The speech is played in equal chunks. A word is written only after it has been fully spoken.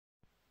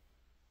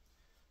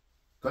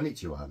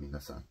Konnichiwa,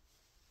 minasan.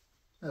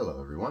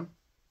 Hello, everyone.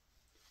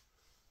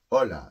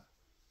 Hola.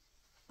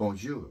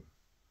 Bonjour.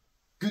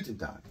 Guten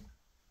Tag.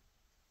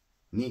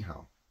 Ni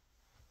hao.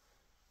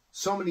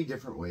 So many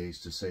different ways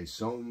to say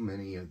so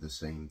many of the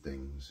same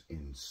things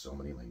in so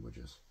many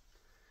languages.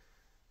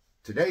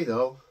 Today,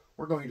 though,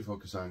 we're going to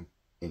focus on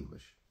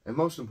English, and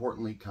most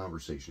importantly,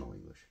 conversational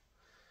English.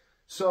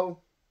 So,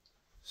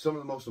 some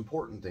of the most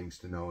important things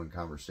to know in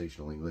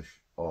conversational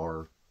English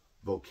are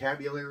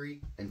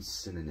vocabulary and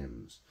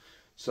synonyms.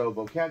 So,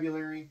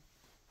 vocabulary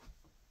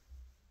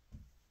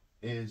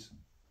is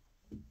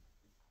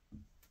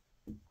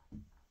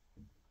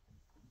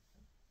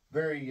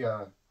very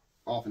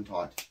often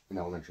taught in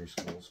elementary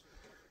schools.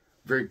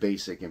 Very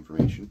basic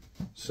information.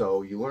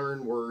 So, you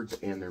learn words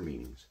and their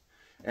meanings.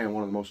 And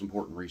one of the most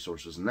important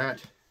resources in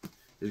that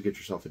is get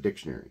yourself a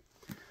dictionary.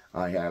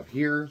 I have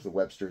here the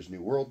Webster's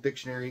New World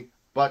Dictionary,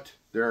 but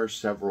there are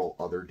several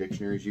other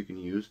dictionaries you can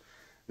use.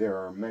 There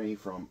are many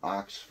from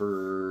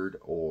Oxford,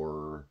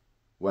 or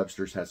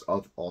Webster's has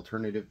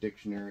alternative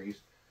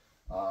dictionaries.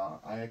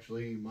 I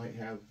actually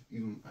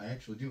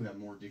do have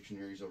more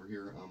dictionaries over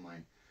here on my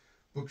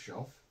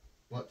bookshelf,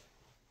 but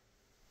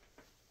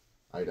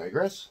I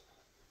digress.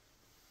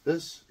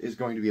 This is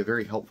going to be a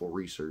very helpful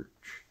research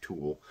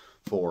tool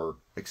for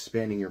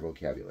expanding your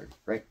vocabulary,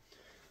 right?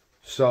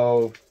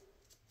 So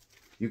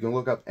you can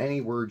look up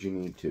any word you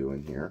need to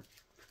in here.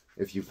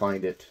 If you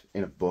find it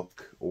in a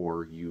book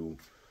or you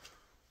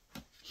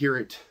hear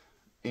it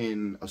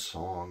in a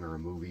song or a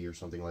movie or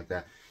something like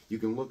that, you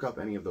can look up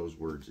any of those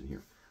words in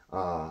here.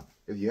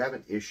 If you have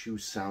an issue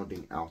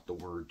sounding out the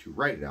word to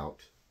write it out,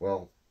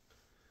 well,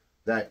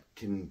 that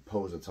can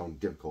pose its own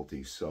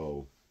difficulties.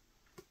 So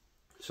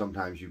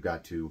sometimes you've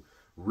got to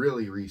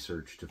really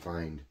research to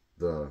find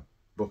the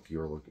book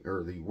you're looking,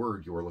 or the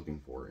word you're looking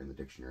for in the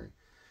dictionary.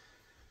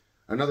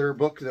 Another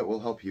book that will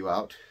help you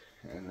out,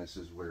 and this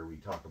is where we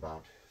talk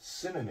about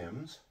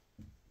synonyms.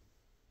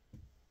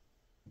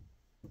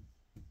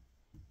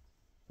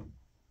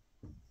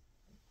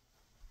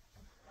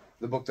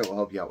 The book that will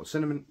help you out with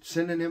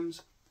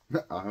synonyms.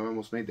 I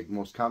almost made the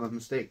most common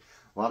mistake.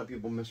 A lot of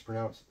people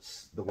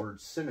mispronounce the word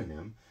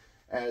synonym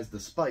as the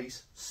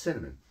spice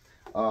cinnamon.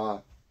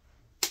 One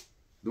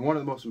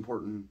of the most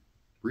important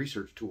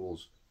research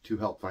tools to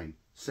help find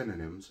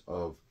synonyms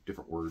of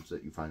different words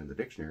that you find in the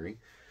dictionary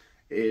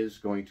is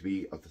going to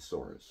be a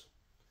thesaurus.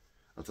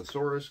 A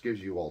thesaurus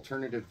gives you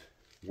alternative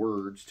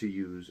words to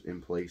use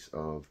in place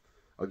of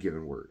a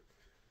given word.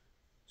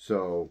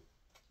 So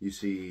you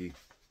see,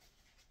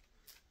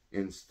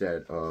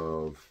 instead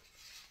of,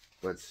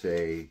 let's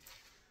say,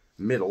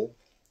 middle,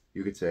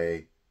 you could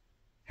say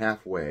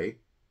halfway,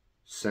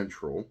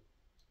 central,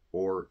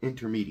 or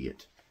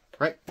intermediate,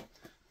 right?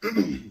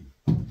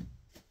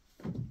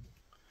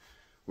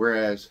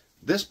 Whereas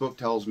this book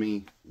tells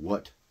me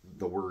what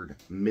the word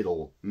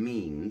middle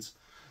means.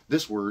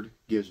 This word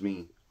gives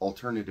me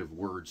alternative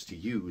words to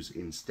use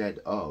instead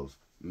of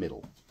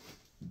middle.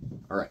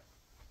 All right.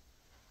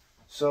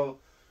 So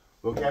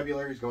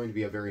vocabulary is going to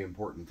be a very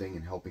important thing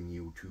in helping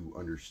you to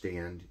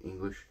understand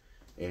English,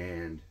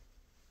 and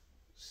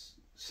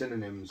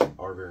synonyms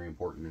are very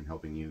important in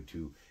helping you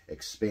to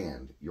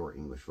expand your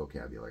English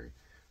vocabulary,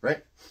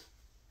 right?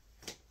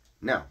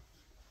 Now,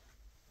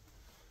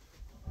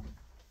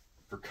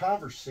 for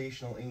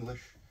conversational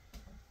English,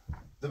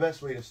 the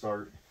best way to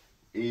start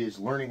is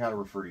learning how to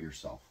refer to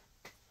yourself,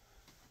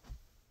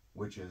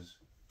 which is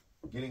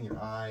getting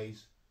your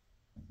I's,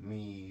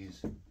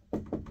 me's,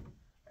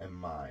 and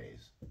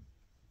my's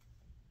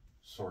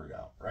sorted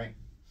out, right?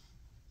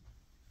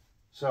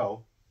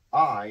 So,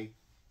 I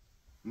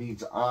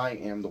means I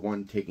am the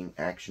one taking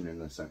action in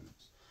the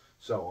sentence.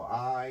 So,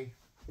 I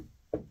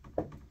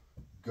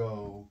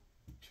go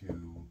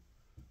to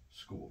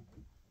school,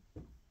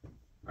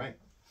 right?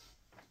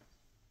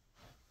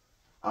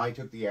 I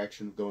took the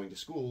action of going to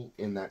school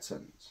in that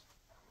sentence.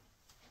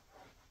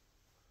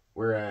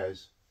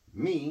 Whereas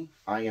me,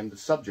 I am the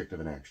subject of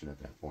an action at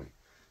that point.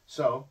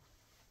 So,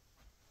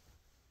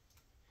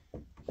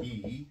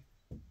 he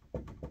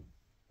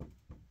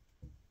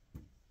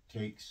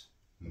takes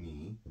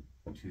me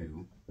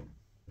to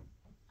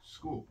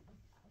school.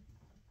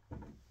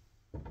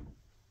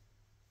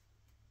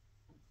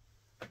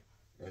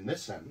 In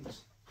this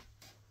sentence,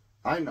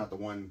 I'm not the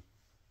one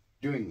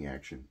doing the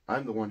action.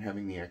 I'm the one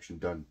having the action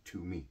done to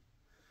me.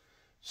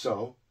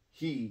 So,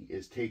 he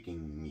is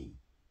taking me.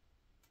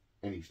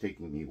 And he's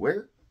taking me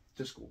where?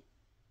 To school.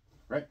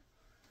 Right?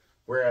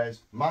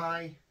 Whereas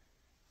my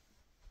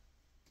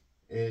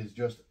is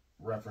just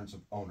reference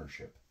of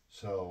ownership.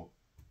 So,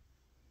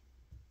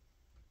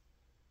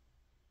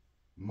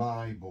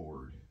 my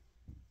board.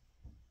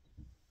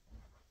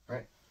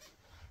 Right?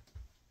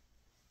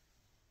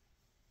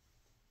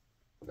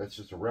 That's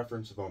just a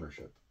reference of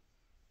ownership.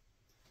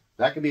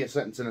 That can be a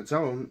sentence in its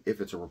own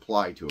if it's a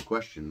reply to a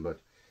question, but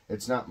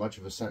it's not much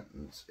of a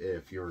sentence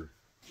if you're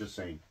just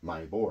saying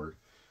my board.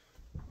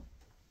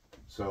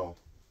 So,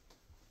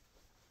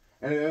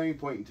 and at any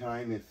point in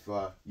time, if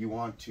you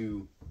want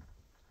to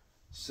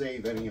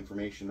save any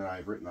information that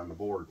I've written on the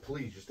board,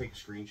 please just take a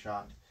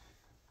screenshot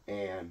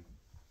and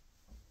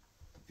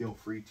feel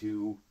free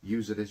to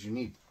use it as you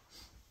need.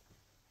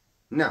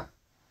 Now,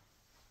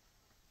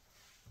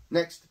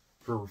 next,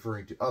 for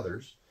referring to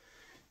others,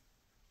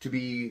 to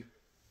be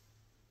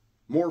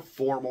more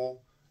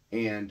formal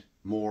and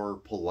more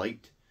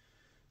polite,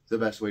 the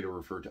best way to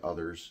refer to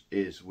others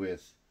is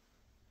with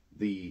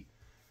the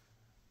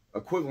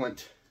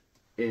equivalent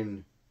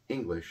in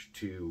English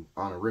to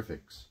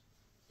honorifics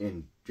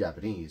in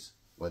Japanese,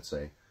 let's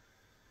say.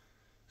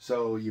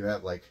 So you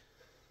have like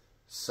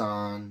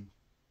san,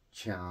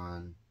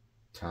 chan,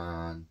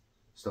 tan,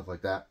 stuff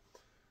like that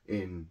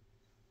in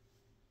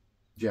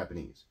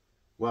Japanese.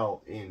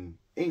 Well, in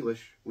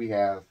English, we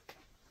have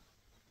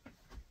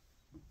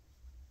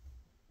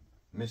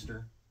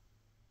Mr.,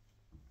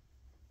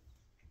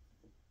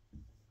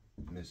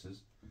 Mrs.,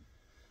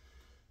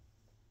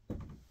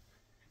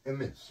 and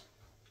Miss.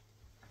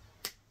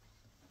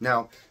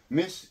 Now,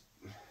 Miss,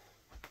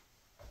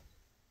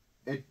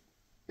 it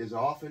is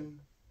often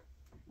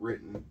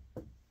written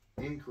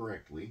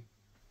incorrectly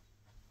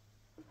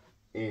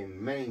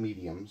in many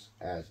mediums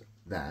as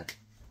that,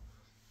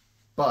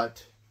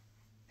 but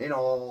in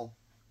all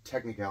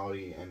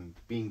technicality and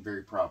being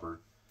very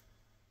proper,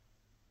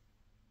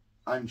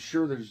 I'm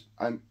sure there's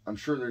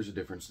a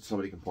difference that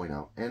somebody can point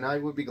out, and I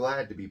would be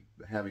glad to be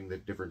having the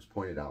difference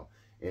pointed out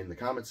in the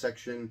comment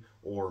section,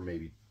 or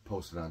maybe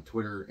post it on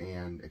Twitter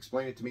and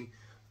explain it to me.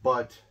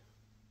 But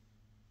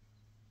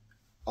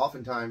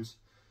oftentimes,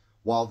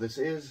 while this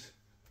is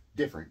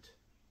different,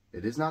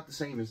 it is not the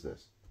same as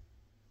this.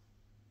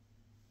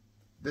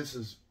 This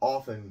is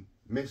often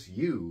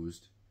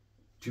misused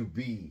to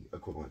be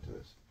equivalent to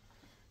this.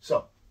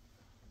 So,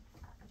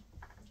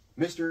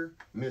 Mr.,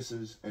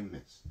 Mrs., and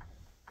Miss.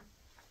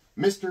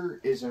 Mr.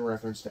 is in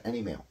reference to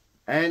any male.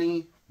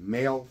 Any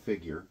male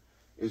figure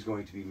is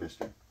going to be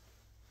Mr.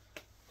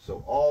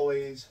 So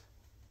always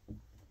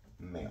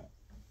male.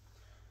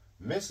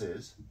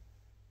 Mrs.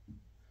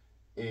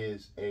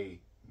 is a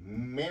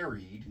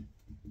married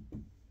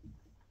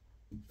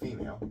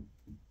female.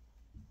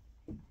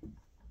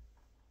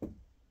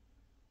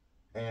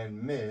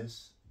 And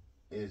Miss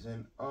is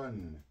an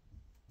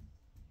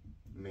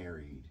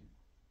unmarried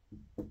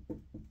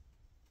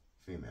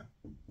female.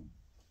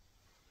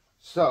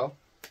 So,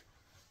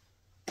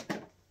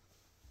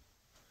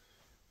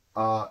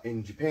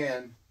 in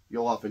Japan,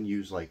 you'll often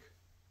use like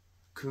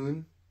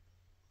kun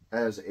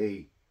as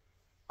a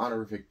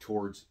honorific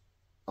towards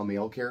a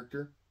male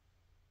character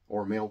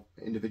or a male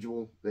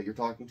individual that you're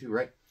talking to,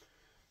 right?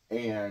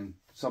 And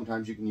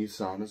sometimes you can use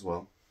san as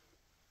well.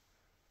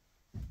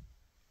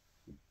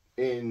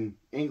 In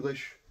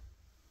English,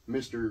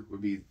 Mr.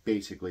 would be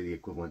basically the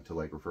equivalent to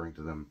like referring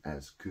to them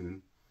as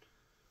kun.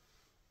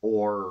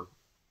 Or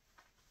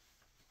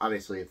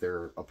obviously if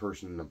they're a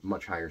person of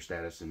much higher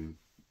status and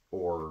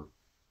or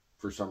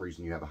for some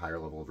reason you have a higher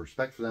level of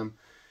respect for them,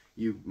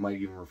 you might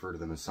even refer to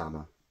them as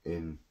sama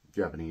in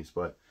Japanese.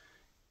 But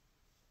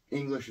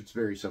English, it's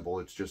very simple.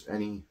 It's just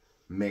any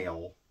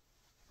male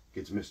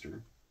gets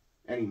Mr.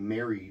 Any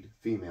married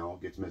female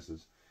gets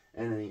Mrs.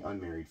 And any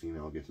unmarried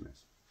female gets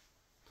Miss.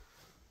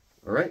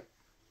 Alright?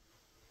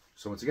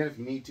 So once again, if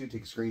you need to,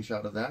 take a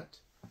screenshot of that.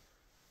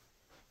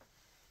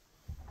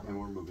 And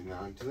we're moving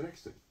on to the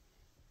next thing.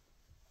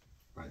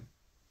 Right?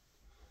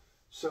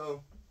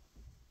 So,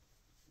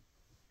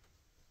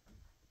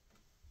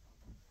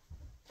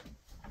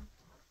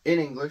 in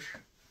English,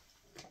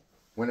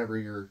 whenever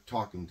you're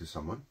talking to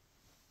someone,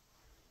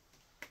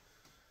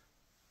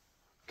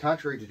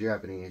 contrary to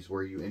Japanese,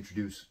 where you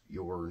introduce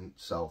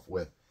yourself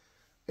with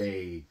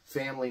a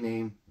family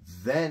name,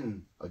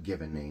 then a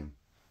given name,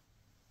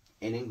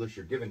 in English,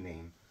 your given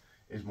name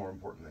is more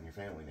important than your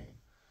family name.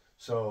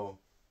 So,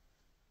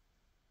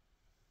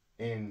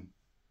 in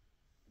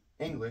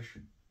English,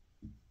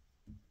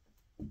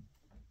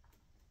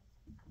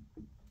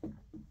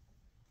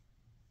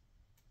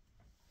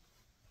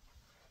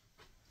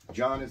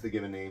 John is the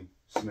given name,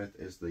 Smith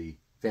is the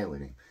family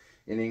name.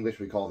 In English,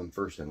 we call them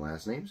first and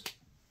last names.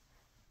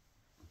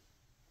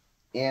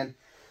 And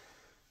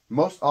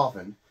most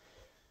often,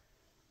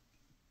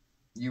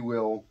 you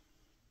will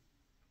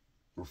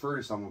refer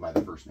to someone by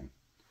their first name.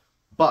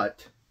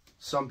 But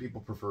some people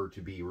prefer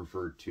to be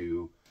referred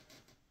to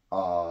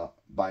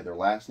by their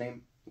last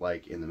name.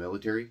 Like in the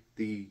military,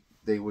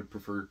 they would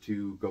prefer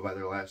to go by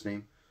their last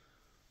name.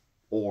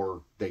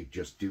 Or they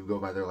just do go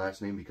by their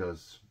last name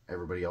because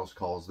everybody else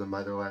calls them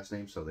by their last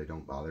name, so they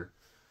don't bother.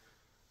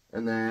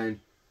 And then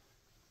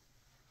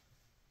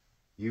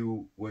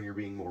you, when you're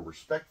being more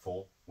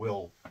respectful,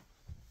 will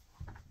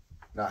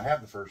not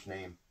have the first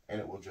name, and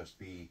it will just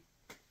be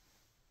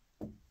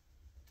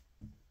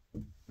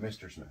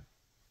Mr. Smith,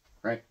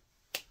 right?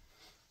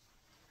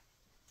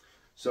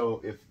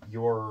 So if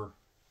you're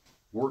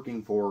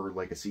working for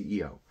like a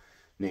CEO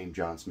named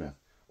John Smith,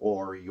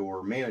 or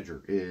your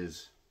manager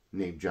is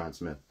named John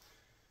Smith,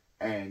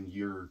 and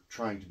you're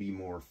trying to be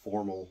more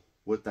formal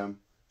with them,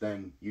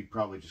 then you'd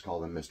probably just call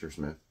them Mr.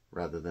 Smith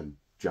rather than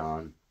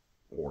John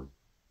or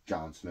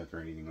John Smith or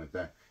anything like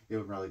that. it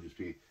would probably just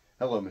be,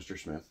 hello, Mr.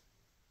 Smith.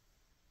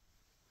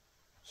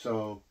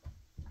 So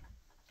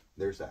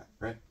there's that,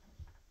 right?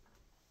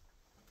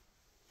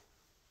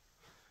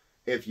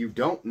 If you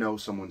don't know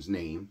someone's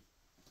name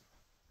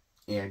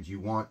and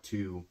you want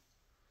to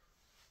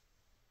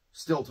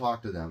still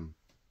talk to them,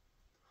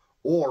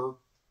 or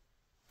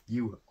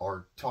you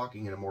are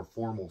talking in a more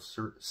formal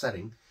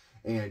setting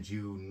and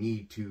you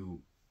need to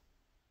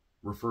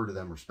refer to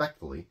them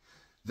respectfully,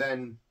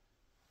 then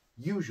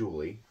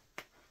usually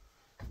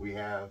we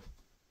have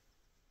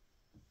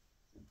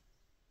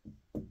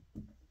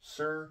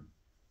sir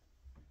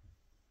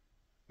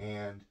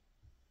and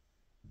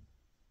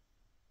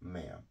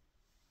ma'am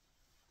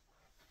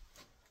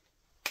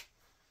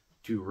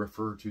to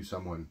refer to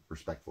someone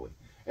respectfully.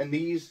 And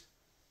these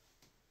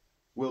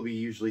will be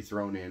usually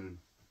thrown in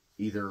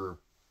either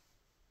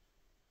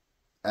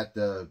at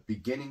the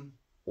beginning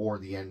or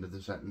the end of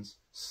the sentence,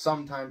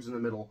 sometimes in the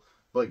middle,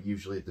 but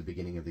usually at the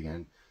beginning of the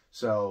end.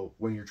 So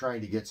when you're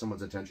trying to get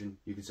someone's attention,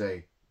 you can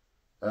say,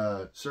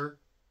 sir,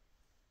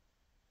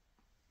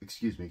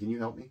 excuse me, can you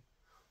help me?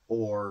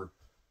 Or,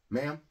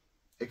 ma'am,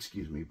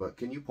 excuse me, but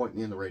can you point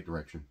me in the right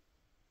direction?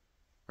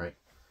 Right?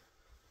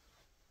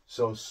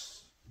 So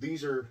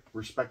these are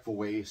respectful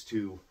ways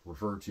to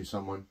refer to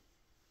someone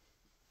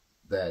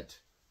that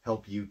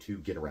help you to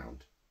get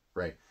around,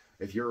 right?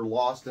 If you're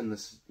lost in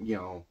this, you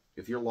know,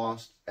 if you're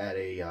lost at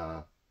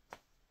an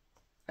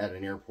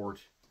airport,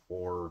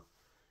 or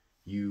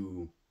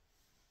you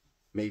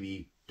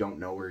maybe don't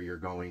know where you're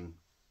going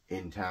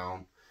in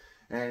town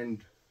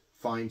and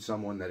find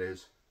someone that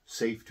is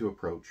safe to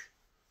approach,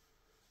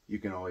 you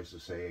can always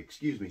just say,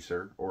 excuse me,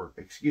 sir, or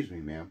excuse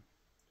me, ma'am,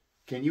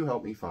 can you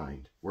help me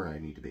find where I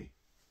need to be?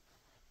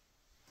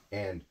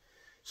 And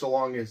so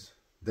long as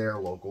they're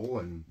local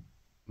and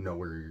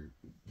know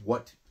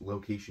what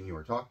location you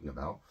are talking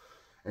about,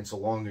 and so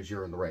long as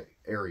you're in the right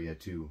area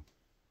to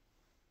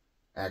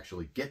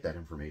actually get that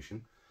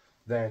information,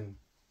 then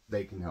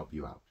they can help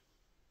you out,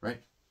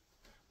 right?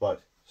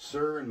 But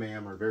sir and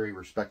ma'am are very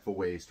respectful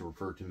ways to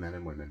refer to men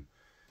and women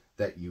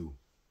that you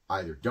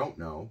either don't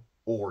know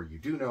or you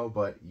do know,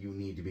 but you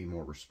need to be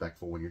more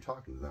respectful when you're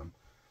talking to them.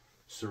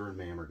 Sir and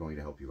ma'am are going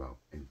to help you out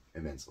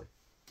immensely,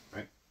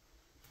 right?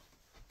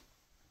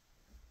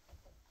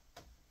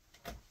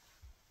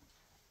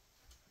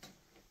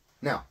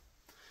 Now,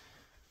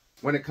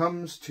 when it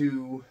comes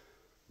to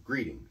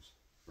greetings,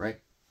 right?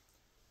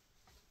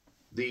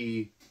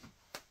 The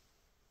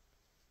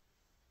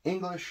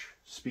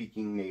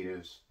English-speaking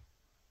natives,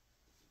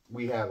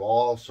 we have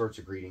all sorts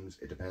of greetings.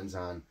 It depends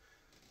on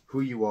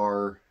who you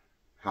are,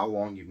 how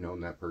long you've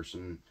known that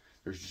person.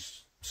 There's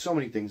just so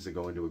many things that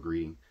go into a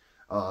greeting.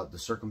 The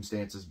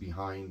circumstances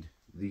behind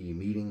the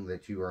meeting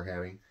that you are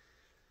having.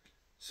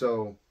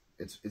 So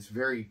it's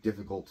very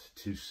difficult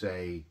to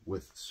say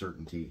with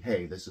certainty,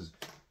 hey, this is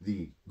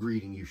the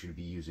greeting you should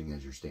be using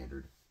as your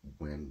standard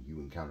when you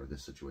encounter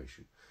this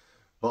situation.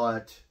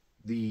 But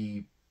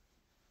the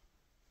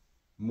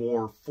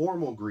more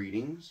formal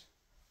greetings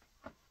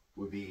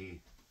would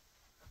be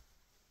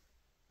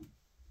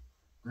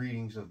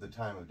greetings of the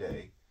time of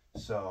day.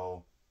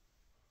 So,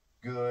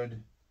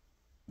 good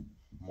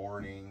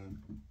morning.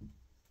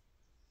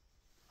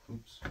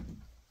 Oops.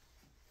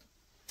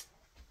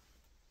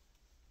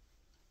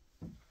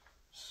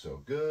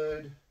 So,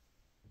 good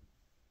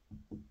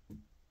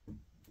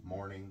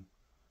morning,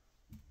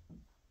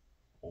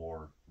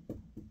 or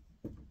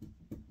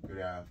good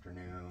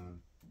afternoon,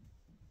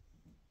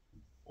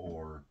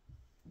 or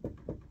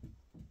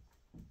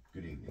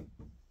good evening.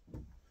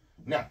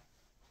 Now,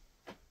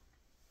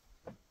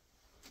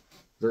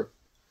 there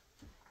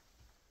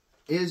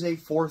is a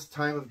fourth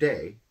time of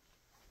day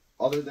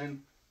other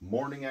than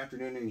morning,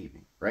 afternoon, and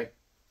evening, right?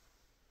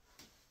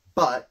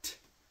 But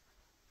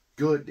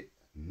good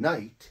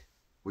night,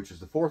 which is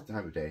the fourth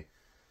time of day,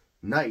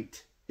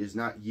 night is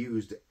not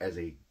used as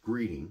a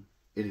greeting.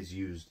 It is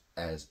used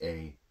as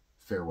a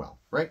farewell,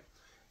 right?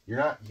 You're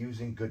not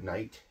using good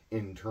night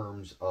in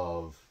terms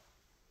of,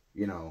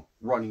 you know,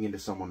 running into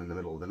someone in the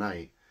middle of the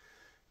night.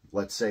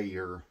 Let's say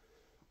you're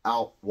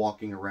out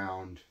walking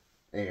around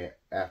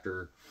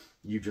after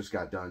you just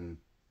got done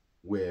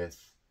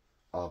with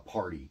a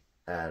party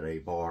at a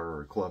bar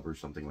or a club or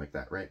something like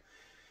that, right?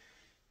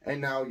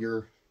 And now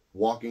you're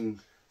walking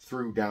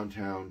through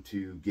downtown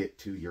to get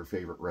to your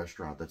favorite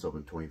restaurant that's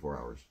open 24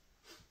 hours.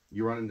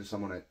 You run into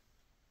someone at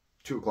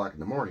 2 o'clock in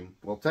the morning.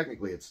 Well,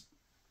 technically it's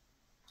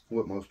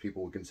what most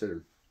people would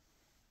consider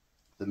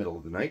the middle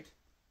of the night.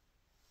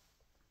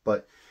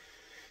 But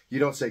you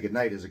don't say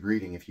goodnight as a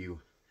greeting if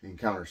you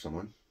encounter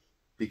someone,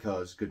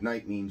 because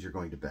goodnight means you're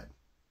going to bed.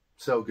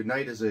 So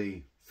goodnight is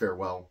a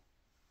farewell,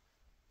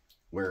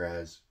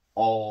 whereas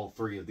all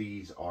three of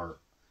these are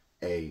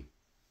a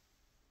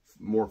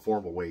more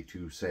formal way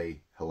to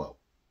say hello.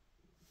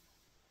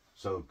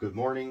 So good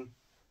morning,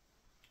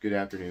 good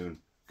afternoon,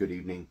 good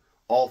evening,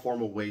 all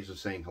formal ways of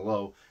saying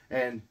hello,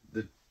 and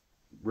it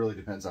really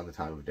depends on the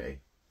time of day,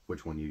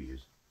 which one you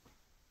use.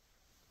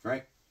 All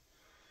right?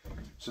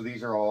 So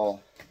these are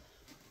all,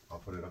 I'll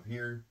put it up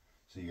here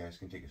so you guys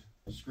can take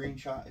a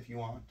screenshot if you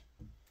want.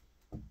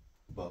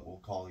 but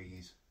we'll call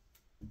these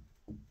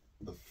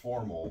the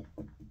formal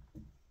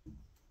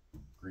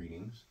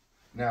greetings.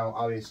 Now,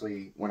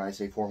 obviously, when I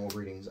say formal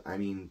greetings, I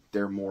mean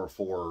they're more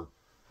for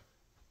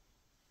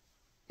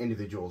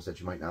individuals that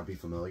you might not be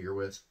familiar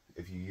with.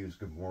 If you use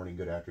good morning,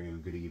 good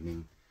afternoon, good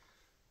evening,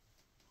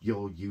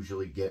 you'll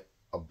usually get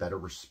a better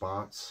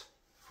response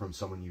from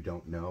someone you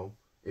don't know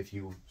if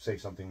you say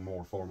something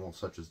more formal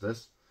such as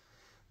this.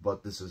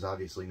 But this is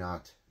obviously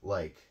not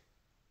like,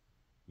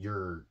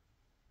 you're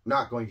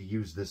not going to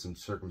use this in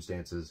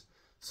circumstances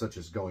such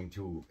as going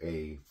to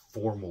a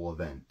formal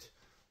event,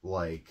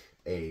 like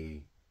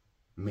a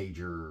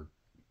major,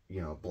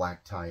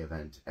 black tie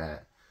event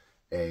at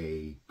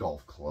a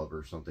golf club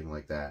or something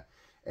like that,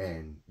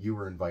 and you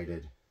were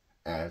invited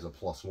as a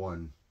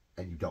 +1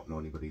 and you don't know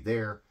anybody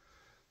there.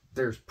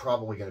 There's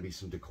probably going to be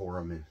some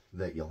decorum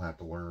that you'll have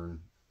to learn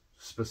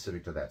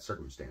specific to that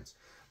circumstance.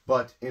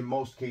 But in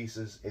most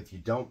cases, if you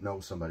don't know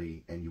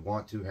somebody and you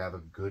want to have a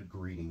good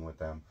greeting with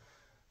them,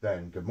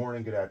 then good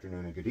morning, good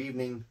afternoon, and good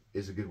evening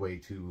is a good way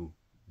to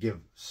give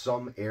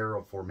some air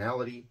of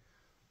formality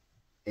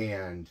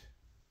and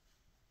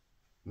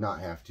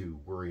not have to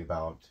worry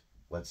about,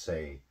 let's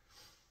say,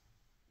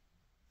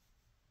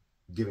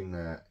 giving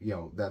that,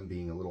 them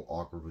being a little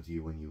awkward with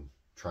you when you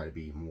try to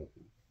be more,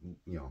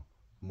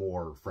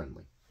 more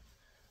friendly.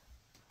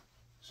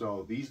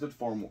 So these are the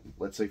formal,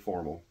 let's say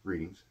formal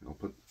greetings. I'll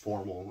put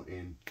formal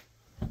in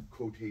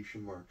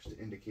quotation marks to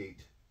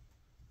indicate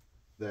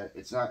that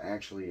it's not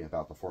actually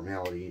about the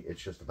formality,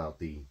 it's just about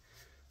the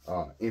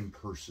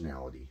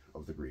impersonality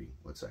of the greeting,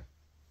 let's say.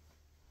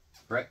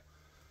 Right?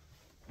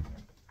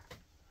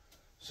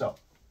 So,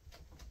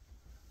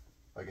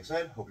 like I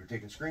said, hope you're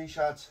taking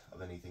screenshots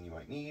of anything you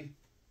might need.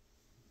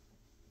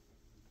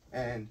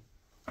 And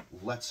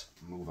let's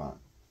move on.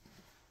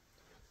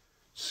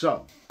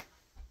 So,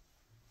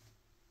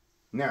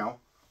 now,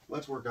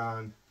 let's work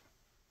on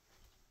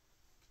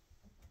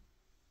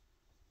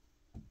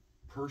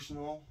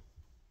personal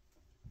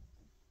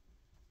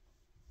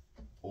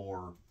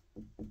or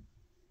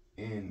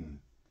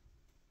informal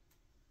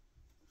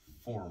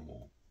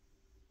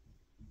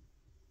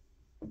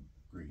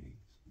greetings.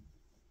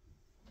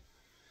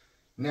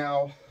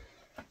 Now,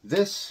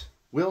 this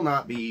will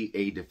not be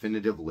a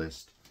definitive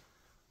list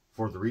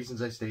for the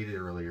reasons I stated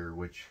earlier,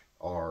 which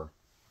are,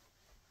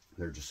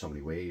 there are just so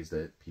many ways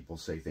that people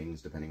say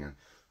things depending on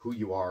who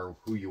you are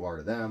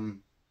to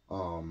them,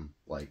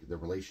 like the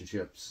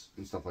relationships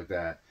and stuff like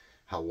that,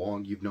 how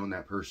long you've known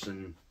that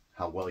person,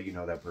 how well you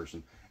know that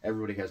person.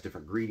 Everybody has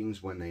different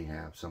greetings when they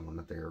have someone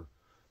that they're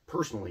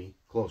personally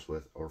close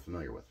with or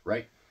familiar with,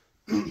 right?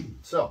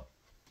 So,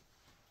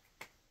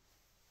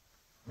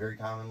 very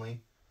commonly,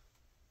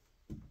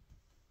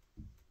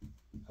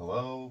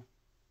 hello,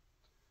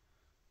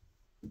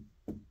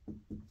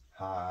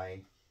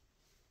 hi,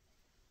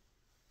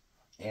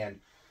 and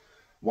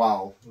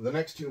while the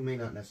next two may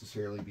not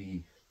necessarily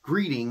be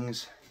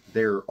greetings,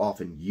 they're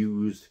often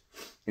used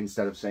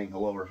instead of saying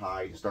hello or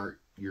hi to start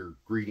your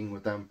greeting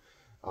with them.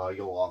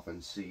 You'll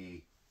often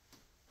see,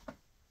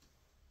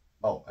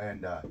 oh,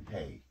 and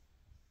hey.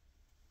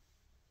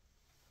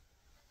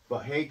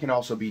 But hey can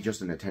also be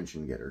just an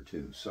attention getter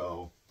too.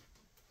 So,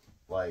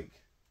 like,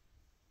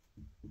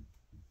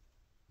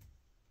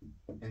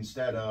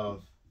 instead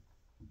of,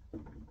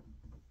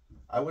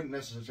 I wouldn't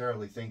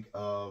necessarily think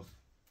of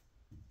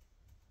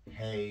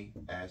hey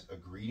as a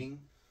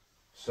greeting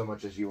so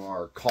much as you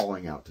are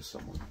calling out to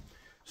someone.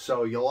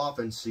 So you'll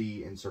often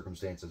see in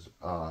circumstances,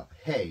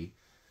 hey,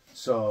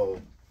 so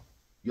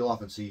you'll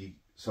often see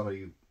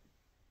somebody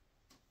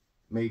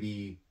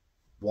maybe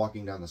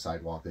walking down the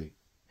sidewalk, they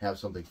have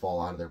something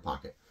fall out of their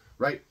pocket,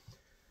 right?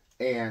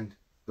 And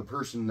the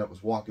person that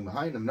was walking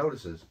behind them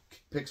notices,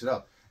 picks it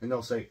up, and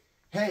they'll say,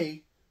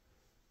 hey,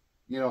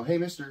 hey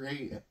mister,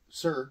 hey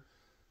sir,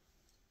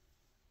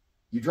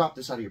 you dropped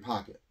this out of your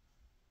pocket,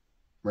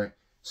 right?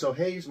 So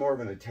hey is more of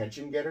an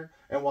attention getter,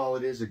 and while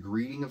it is a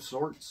greeting of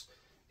sorts,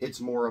 it's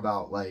more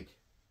about like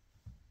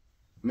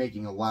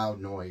making a loud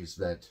noise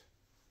that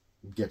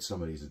gets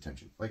somebody's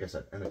attention. Like I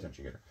said, an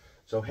attention getter.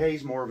 So hey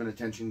is more of an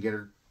attention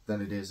getter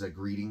than it is a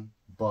greeting,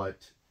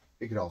 but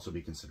it could also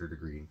be considered a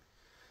greeting.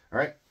 All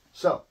right,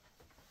 so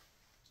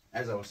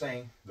as I was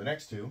saying, the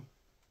next two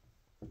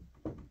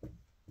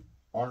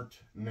aren't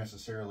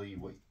necessarily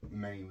what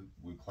many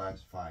would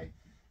classify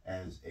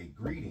as a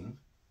greeting,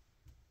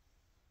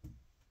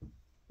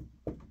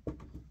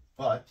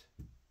 but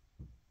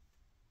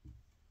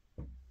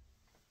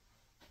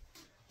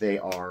they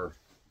are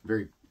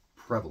very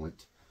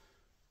prevalent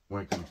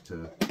when it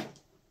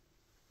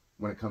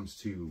comes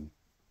to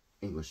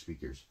English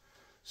speakers.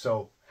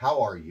 So,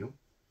 how are you?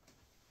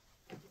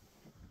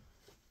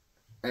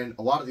 And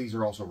a lot of these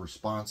are also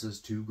responses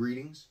to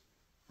greetings,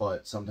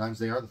 but sometimes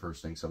they are the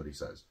first thing somebody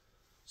says.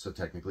 So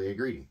technically a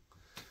greeting.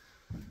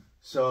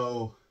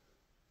 So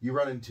you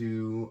run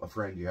into a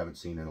friend you haven't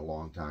seen in a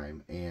long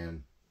time,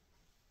 and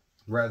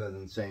rather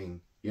than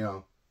saying,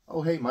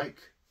 oh, hey, Mike,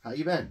 how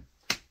you been?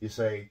 You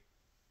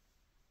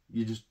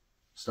just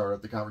start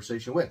up the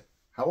conversation with,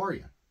 how are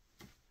you?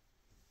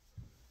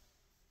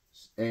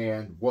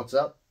 And what's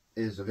up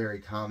is a very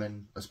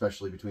common,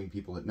 especially between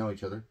people that know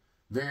each other,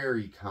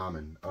 very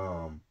common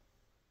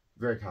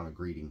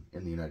greeting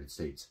in the United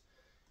States.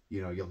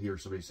 You know, you'll hear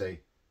somebody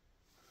say,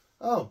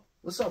 "Oh,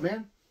 what's up,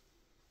 man?"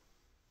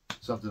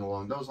 Something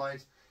along those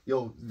lines.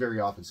 You'll very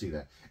often see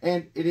that.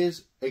 And it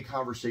is a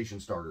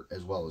conversation starter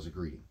as well as a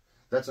greeting.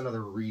 That's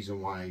another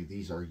reason why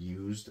these are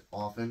used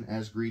often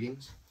as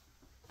greetings,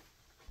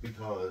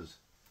 because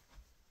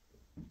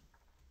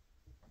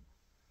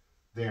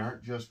they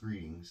aren't just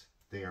greetings,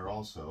 they are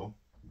also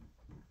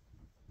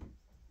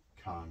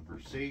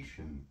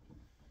conversation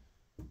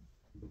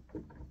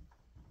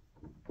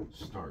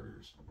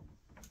starters.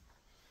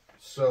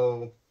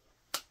 So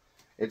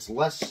it's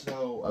less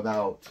so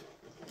about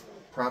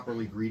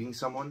properly greeting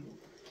someone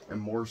and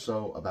more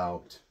so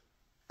about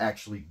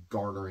actually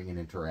garnering an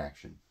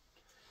interaction.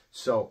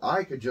 So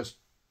I could just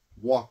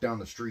walk down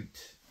the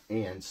street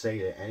and say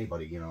to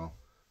anybody, you know,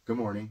 good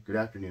morning, good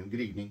afternoon,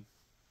 good evening,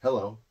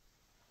 hello,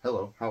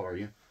 how are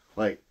you?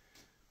 Like,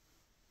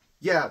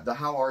 yeah, the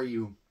how are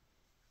you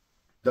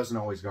doesn't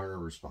always garner a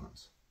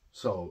response.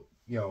 So,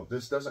 you know,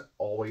 this doesn't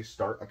always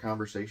start a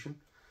conversation,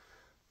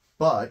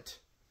 but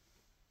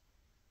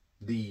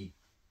the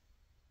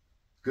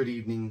good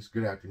evenings,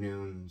 good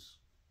afternoons,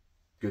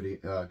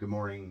 good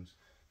mornings,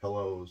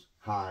 hellos,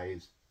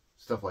 highs,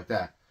 stuff like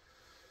that.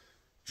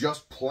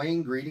 Just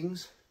plain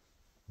greetings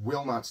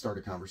will not start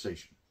a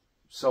conversation.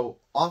 So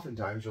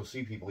oftentimes you'll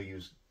see people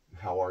use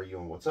how are you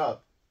and what's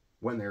up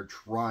when they're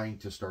trying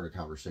to start a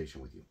conversation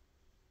with you.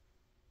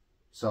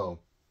 So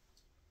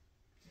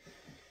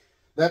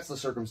that's the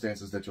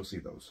circumstances that you'll see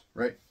those,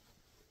 right?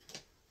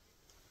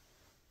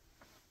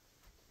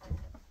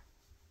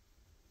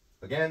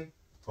 Again,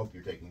 hope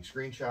you're taking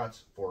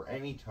screenshots for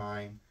any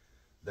time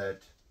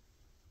that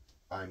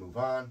I move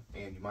on,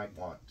 and you might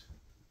want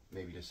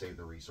maybe to save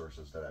the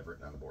resources that I've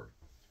written on the board,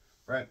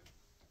 right?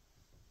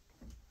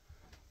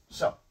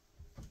 So,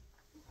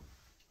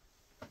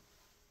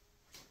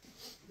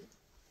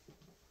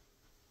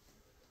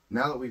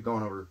 now that we've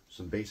gone over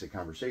some basic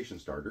conversation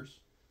starters,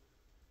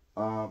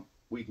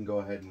 we can go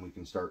ahead and we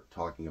can start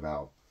talking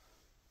about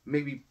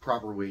maybe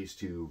proper ways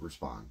to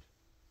respond.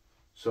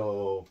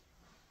 So,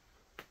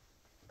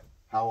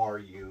 how are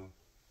you?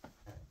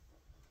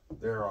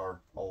 There are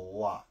a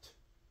lot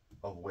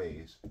of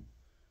ways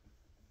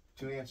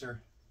to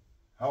answer,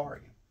 how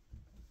are you?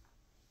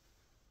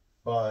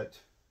 But,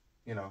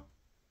 you know,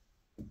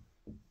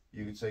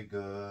 you could say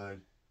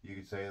good, you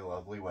could say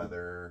lovely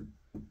weather,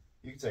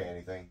 you could say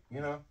anything,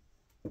 you know?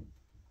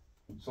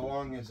 So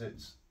long as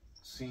it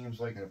seems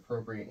like an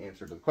appropriate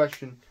answer to the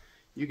question,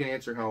 you can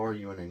answer how are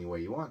you in any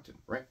way you want to,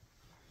 right?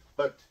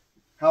 But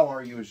how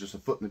are you is just a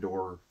foot in the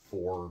door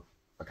for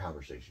a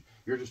conversation.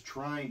 You're just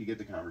trying to get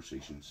the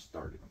conversation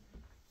started,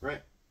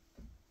 right?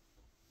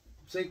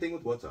 Same thing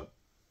with what's up.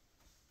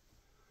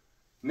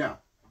 Now,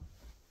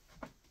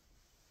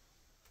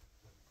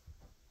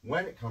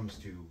 when it comes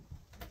to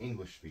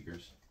English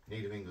speakers,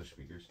 native English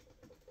speakers,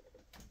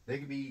 they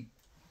can be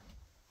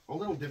a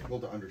little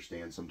difficult to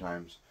understand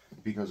sometimes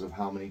because of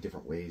how many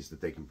different ways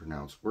that they can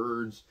pronounce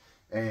words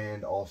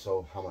and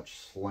also how much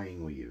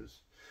slang we use.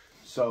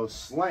 So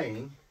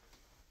slang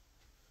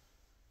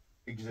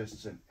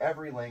exists in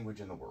every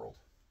language in the world.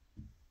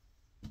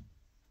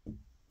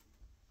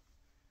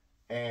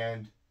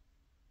 And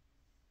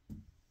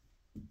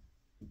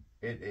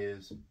it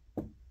is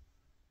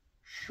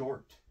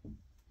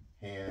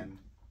shorthand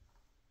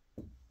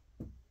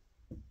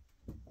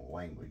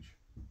language.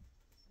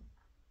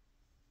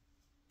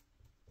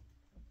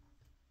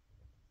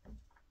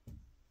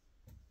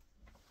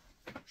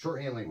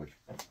 Shorthand language.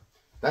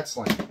 That's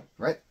slang,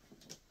 right?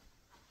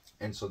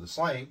 And so the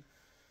slang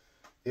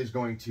is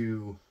going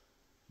to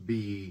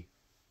be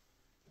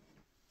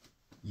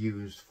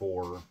used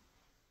for,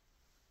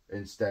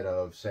 instead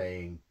of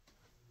saying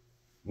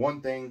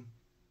one thing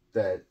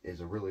that is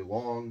a really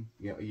long,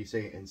 you know, you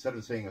say, instead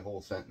of saying a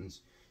whole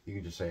sentence, you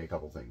can just say a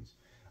couple things.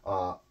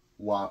 A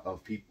lot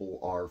of people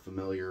are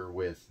familiar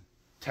with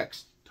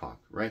text talk,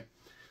 right?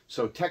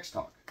 So text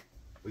talk,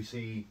 we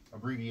see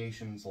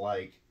abbreviations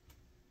like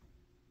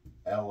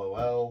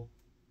LOL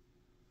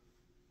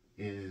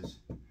is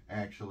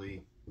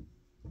actually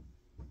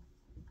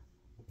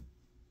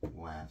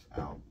laugh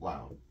out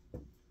loud.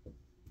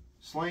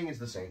 Slang is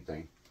the same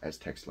thing as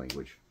text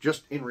language,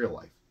 just in real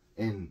life.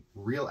 In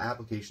real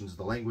applications of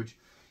the language,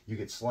 you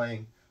get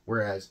slang,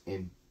 whereas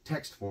in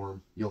text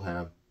form, you'll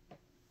have,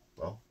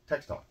 well,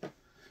 text talk.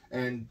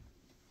 And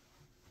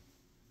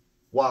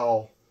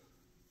while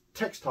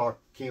text talk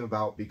came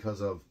about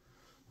because of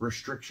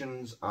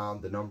restrictions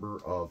on the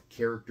number of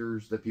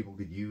characters that people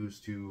could use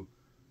to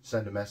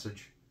send a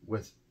message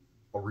with,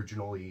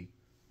 originally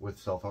with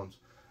cell phones,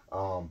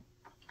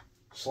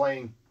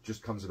 slang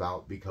just comes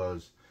about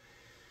because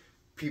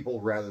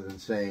people, rather than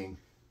saying,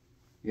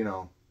 you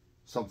know,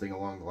 something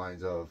along the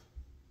lines of,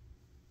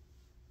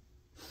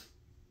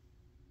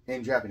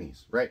 in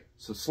Japanese, right?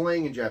 So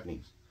slang in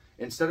Japanese,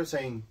 instead of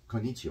saying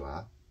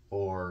konnichiwa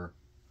or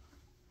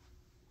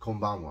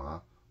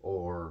konbanwa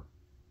or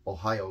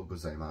ohayo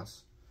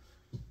gozaimasu,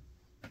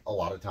 a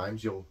lot of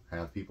times you'll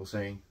have people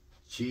saying,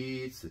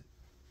 cheese,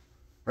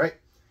 right?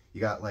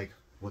 You got like,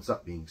 what's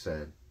up being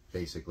said,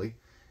 basically.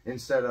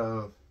 Instead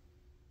of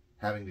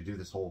having to do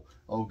this whole,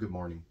 oh, good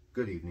morning,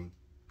 good evening,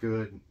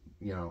 good,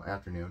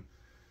 afternoon.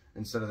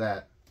 Instead of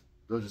that,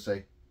 they'll just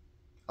say,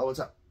 oh, what's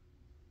up?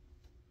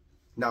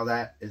 Now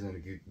that isn't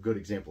a good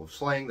example of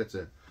slang. That's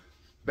a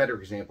better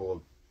example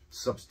of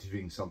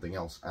substituting something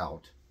else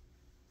out.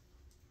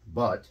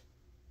 But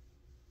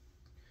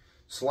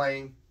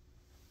slang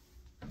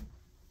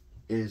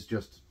is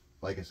just,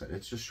 like I said,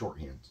 it's just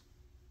shorthand.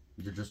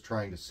 You're just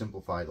trying to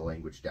simplify the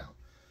language down.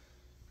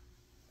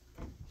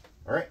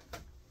 All right.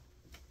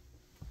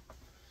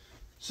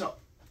 So,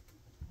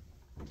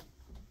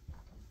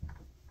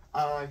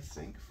 I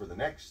think for the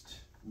next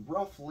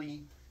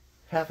roughly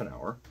half an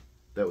hour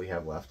that we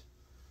have left,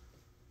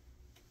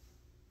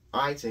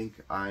 I think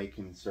I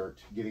can start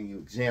giving you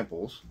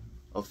examples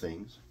of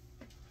things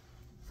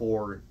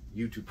for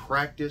you to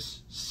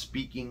practice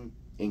speaking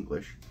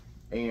English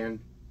and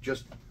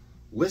just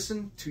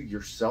listen to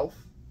yourself.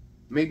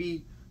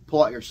 Maybe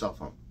pull out your cell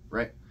phone,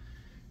 right?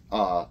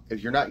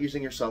 If you're not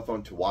using your cell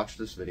phone to watch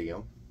this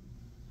video,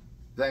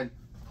 then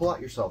pull out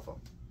your cell phone,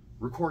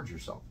 record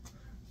yourself.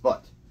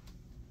 But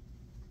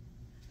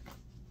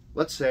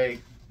let's say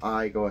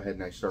I go ahead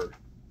and I start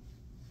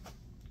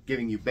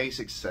giving you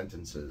basic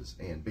sentences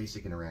and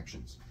basic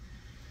interactions.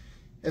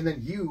 And then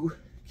you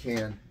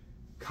can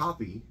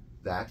copy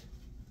that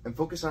and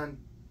focus on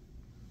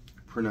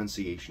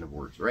pronunciation of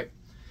words, right?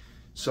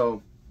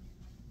 So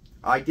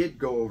I did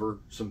go over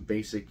some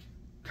basic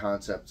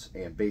concepts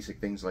and basic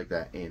things like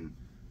that in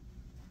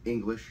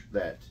English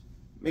that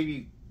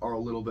maybe are a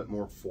little bit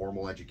more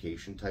formal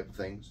education type of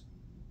things.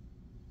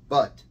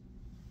 But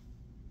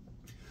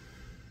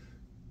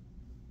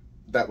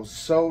that was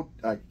so,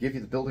 I give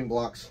you the building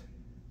blocks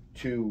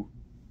to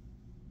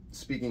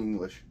speaking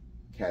English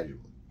casually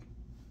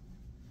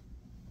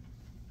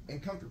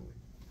and comfortably.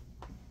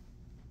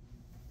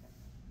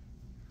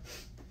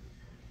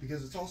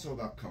 Because it's also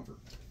about comfort.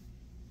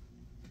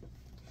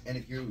 And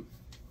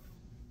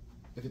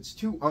if it's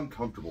too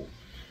uncomfortable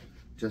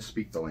to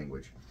speak the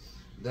language,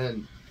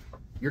 then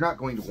you're not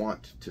going to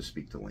want to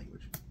speak the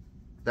language.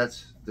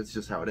 That's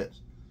just how it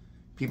is.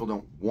 People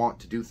don't want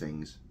to do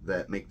things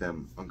that make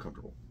them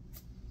uncomfortable.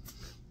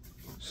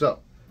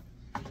 So,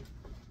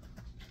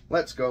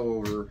 let's go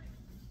over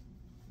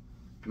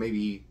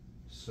maybe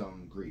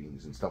some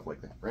greetings and stuff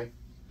like that, right?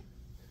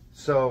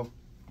 So,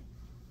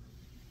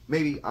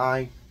 maybe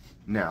I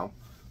now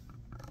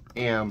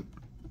am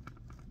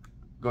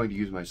going to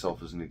use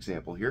myself as an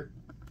example here,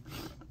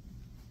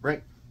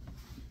 right?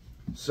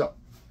 So,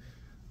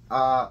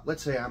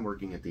 let's say I'm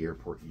working at the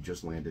airport you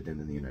just landed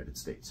in the United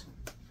States.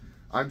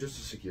 I'm just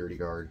a security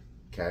guard,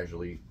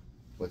 casually,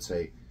 let's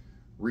say,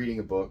 reading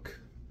a book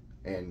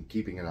and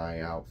keeping an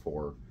eye out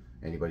for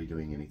anybody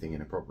doing anything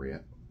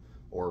inappropriate,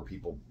 or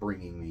people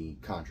bringing me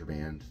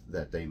contraband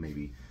that they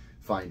maybe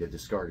find a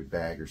discarded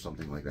bag or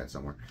something like that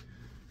somewhere.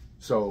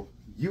 So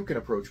you can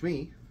approach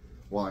me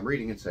while I'm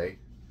reading and say,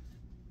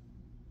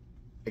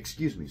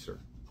 "Excuse me, sir."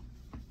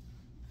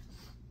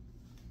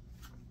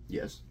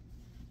 Yes.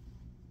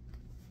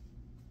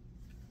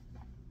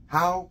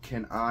 How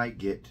can I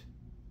get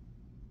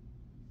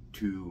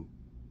to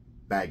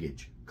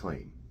baggage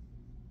claim?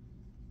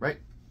 Right?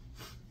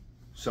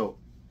 So,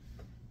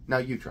 now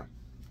you try.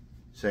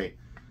 Say,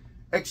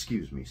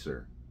 "Excuse me,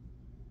 sir.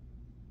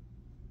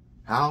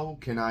 How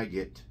can I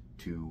get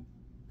to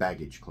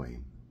baggage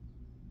claim?"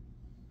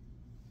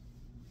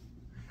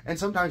 And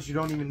sometimes you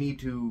don't even need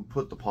to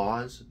put the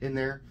pause in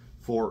there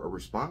for a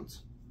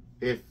response.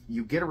 If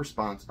you get a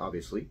response,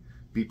 obviously,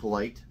 be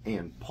polite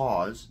and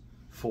pause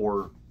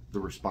for the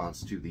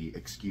response to the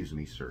 "excuse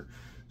me, sir."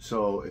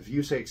 So if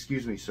you say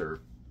 "excuse me, sir,"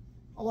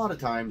 a lot of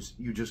times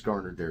you just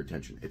garnered their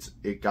attention.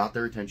 It got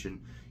their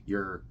attention.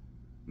 You're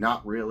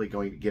not really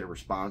going to get a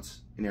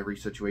response in every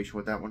situation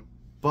with that one,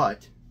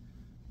 but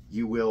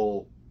you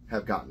will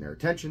have gotten their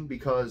attention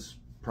because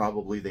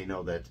probably they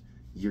know that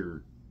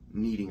you're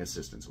needing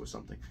assistance with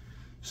something.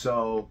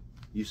 So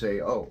you say,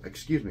 "Oh,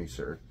 excuse me,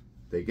 sir."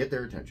 They get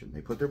their attention.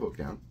 They put their book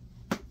down,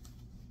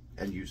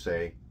 and you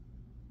say,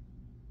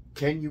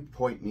 "Can you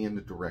point me in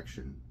the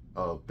direction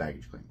of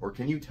baggage claim? Or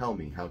can you tell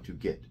me how to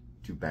get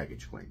to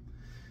baggage claim?"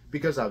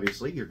 Because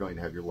obviously you're going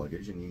to have your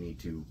luggage and you need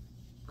to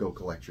go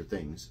collect your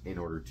things in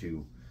order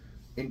to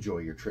enjoy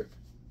your trip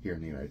here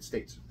in the United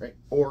States, right?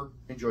 Or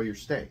enjoy your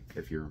stay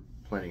if you're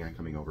planning on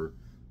coming over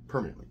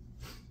permanently.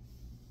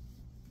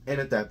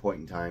 And at that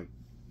point in time,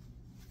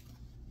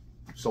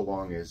 so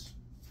long as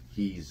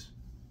he's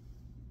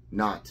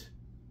not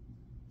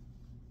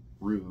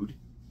rude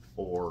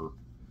or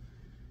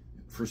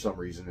for some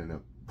reason in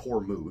a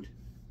poor mood,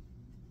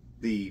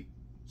 the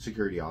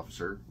security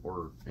officer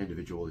or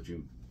individual that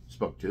you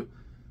spoke to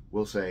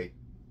will say,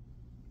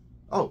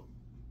 "Oh,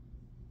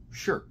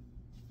 sure.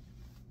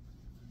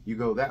 You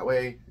go that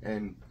way,"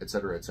 and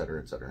etc., etc.,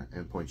 etc.,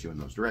 and point you in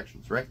those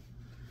directions, right?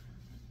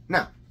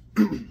 Now,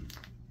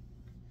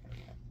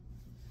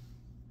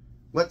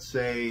 let's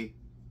say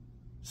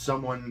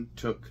someone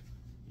took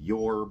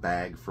your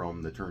bag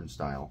from the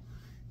turnstile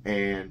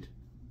and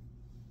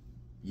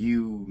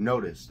you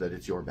notice that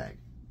it's your bag.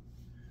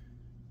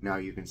 Now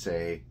you can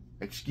say,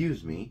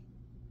 "Excuse me,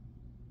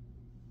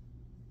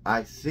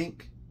 I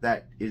think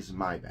that is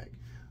my bag."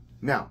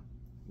 Now,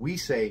 we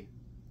say,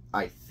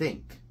 "I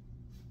think,"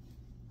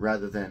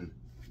 rather than,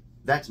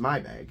 "That's my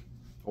bag,"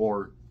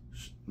 or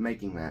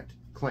making that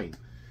claim.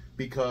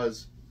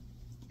 Because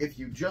if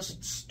you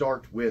just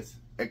start with,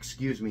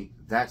 "Excuse me,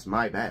 that's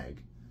my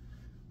bag,"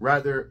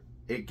 rather,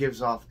 it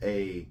gives off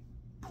a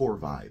poor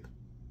vibe.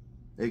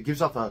 It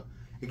gives off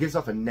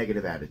a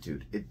negative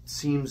attitude. It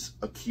seems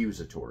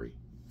accusatory.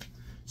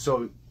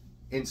 So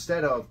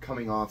instead of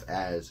coming off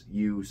as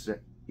you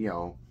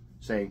know,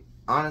 saying,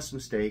 "Honest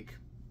mistake,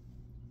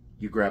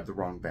 you grabbed the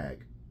wrong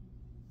bag,"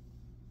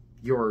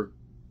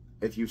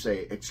 if you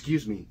say,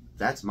 "Excuse me,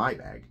 that's my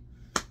bag,"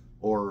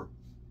 or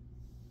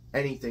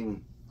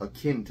anything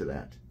akin to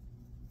that,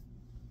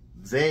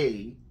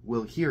 they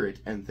will hear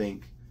it and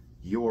think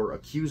you're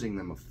accusing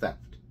them of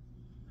theft.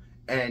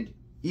 And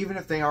even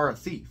if they are a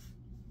thief,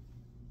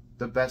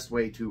 the best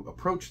way to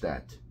approach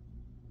that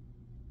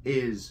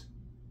is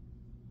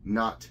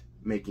not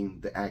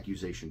making the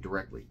accusation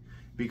directly,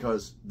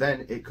 because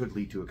then it could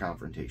lead to a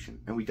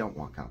confrontation, and we don't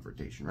want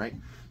confrontation, right?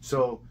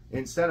 So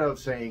instead of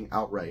saying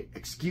outright,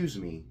 "Excuse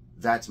me,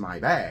 that's my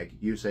bag,"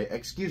 you say,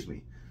 "Excuse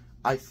me,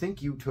 I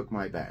think you took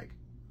my bag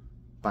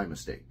by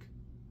mistake."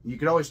 You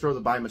could always throw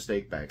the "by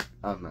mistake" back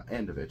on the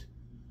end of it,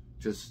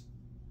 just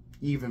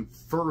even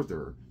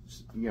further,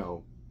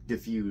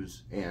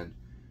 diffuse and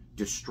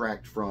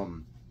distract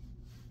from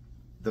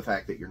the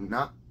fact that you're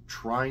not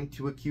trying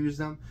to accuse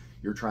them.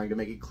 You're trying to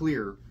make it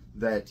clear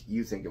that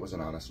you think it was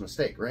an honest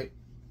mistake, right?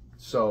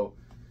 So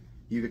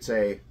you could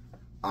say,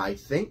 "I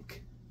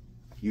think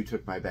you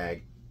took my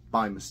bag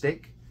by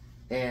mistake,"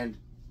 and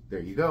there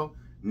you go.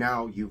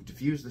 Now you've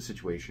diffused the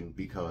situation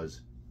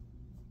because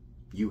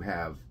you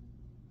have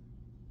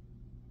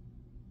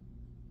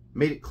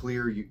made it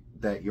clear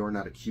that you're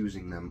not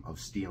accusing them of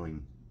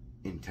stealing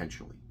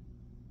intentionally.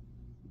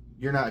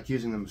 You're not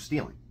accusing them of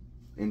stealing.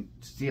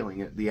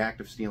 The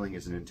act of stealing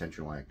is an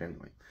intentional act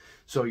anyway.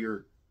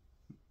 So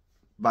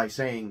by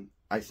saying,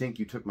 "I think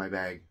you took my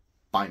bag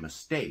by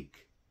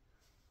mistake,"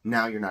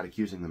 now you're not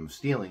accusing them of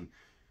stealing.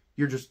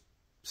 You're just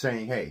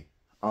saying, "Hey,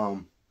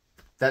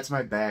 that's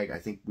my bag. I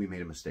think we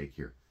made a mistake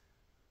here."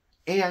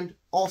 And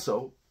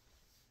also,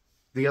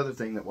 the other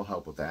thing that will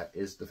help with that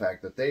is the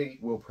fact that they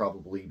will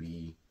probably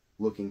be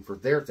looking for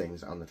their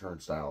things on the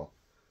turnstile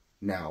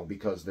now,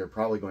 because they're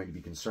probably going to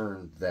be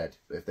concerned that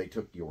if they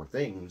took your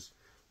things,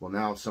 well,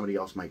 now somebody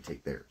else might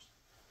take theirs.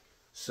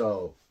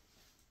 So,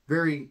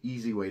 very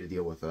easy way to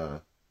deal with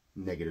a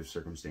negative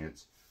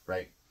circumstance,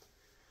 right?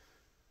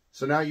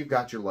 So now you've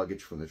got your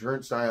luggage from the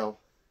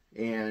turnstile,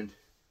 and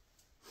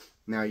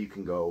now you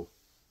can go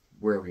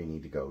wherever you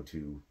need to go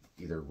to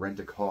either rent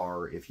a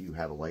car if you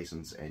have a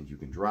license and you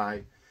can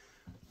drive,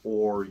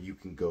 or you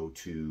can go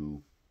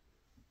to,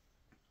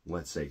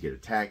 let's say, get a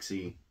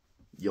taxi.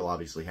 You'll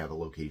obviously have a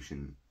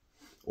location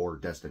or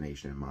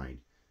destination in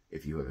mind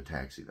if you have a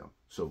taxi, though.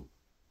 So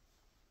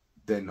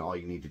then all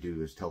you need to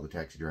do is tell the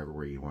taxi driver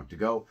where you want to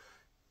go.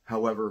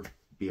 However,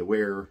 be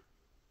aware,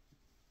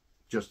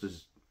 just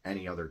as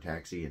any other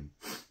taxi and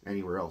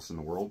anywhere else in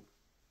the world,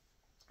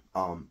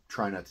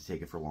 try not to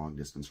take it for long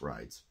distance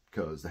rides,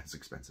 because that's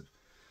expensive.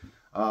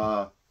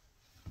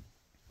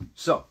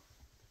 So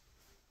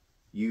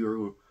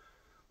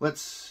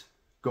let's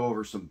go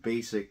over some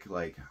basic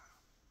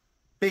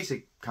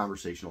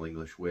conversational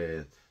English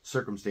with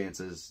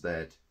circumstances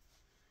that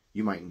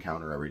you might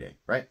encounter every day,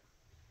 right?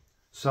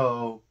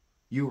 So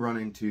you run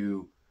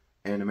into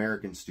an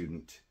American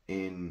student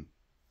in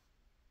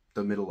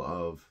the middle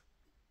of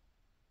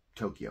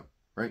Tokyo,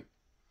 right?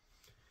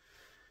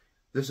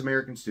 This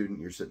American student,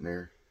 you're sitting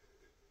there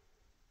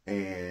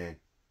and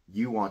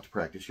you want to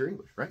practice your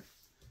English, right?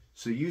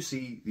 So you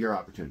see your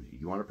opportunity.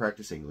 You want to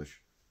practice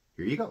English.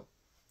 Here you go.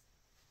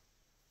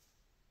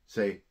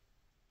 Say,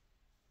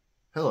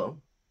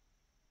 "Hello."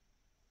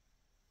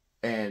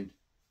 And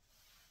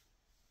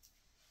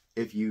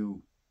if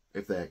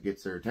that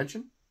gets their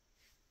attention,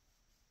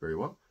 very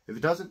well. If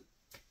it doesn't,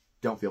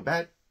 don't feel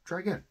bad. Try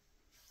again.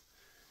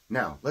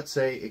 Now, let's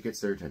say it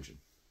gets their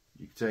attention.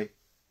 You could say,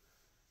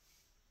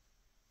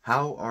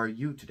 "How are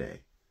you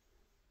today?"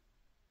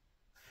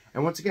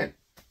 And once again,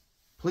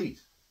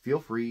 please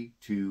feel free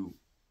to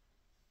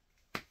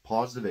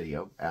pause the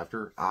video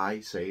after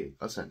I say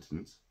a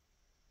sentence,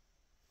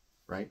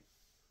 right?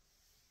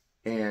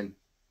 And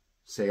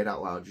say it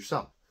out loud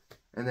yourself.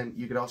 And then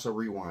you could also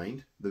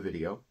rewind the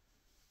video,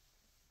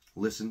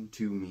 listen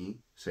to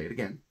me say it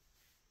again,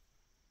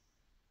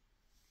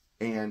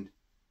 and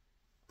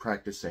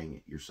practice saying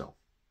it yourself,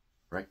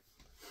 right?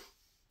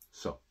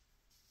 So,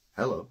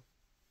 "Hello.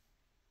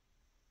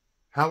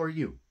 How are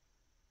you?"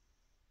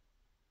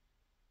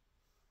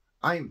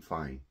 "I'm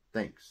fine,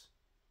 thanks."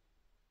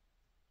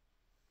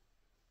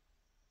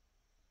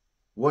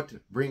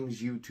 "What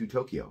brings you to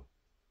Tokyo?"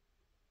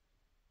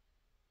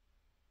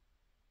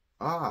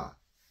 "Ah,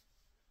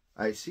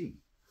 I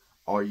see.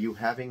 Are you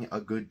having a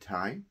good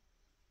time?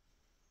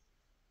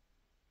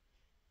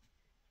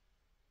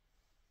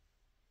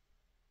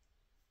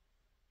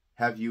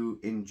 Have you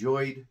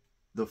enjoyed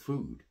the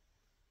food?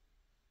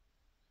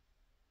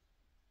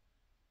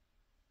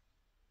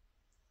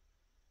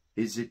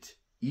 Is it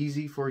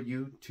easy for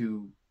you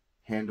to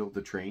handle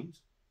the trains?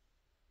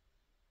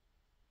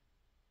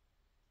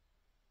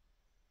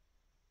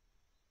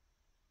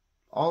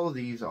 All of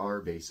these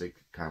are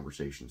basic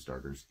conversation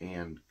starters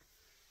and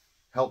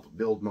help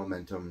build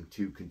momentum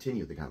to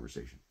continue the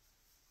conversation.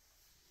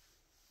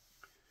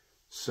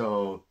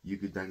 So you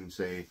could then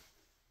say,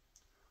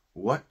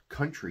 what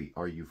country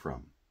are you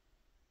from?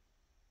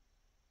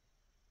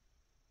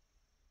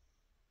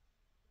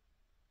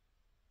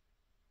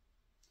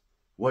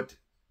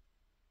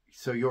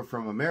 So you're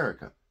from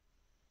America.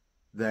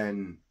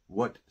 Then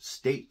what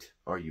state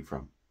are you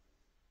from?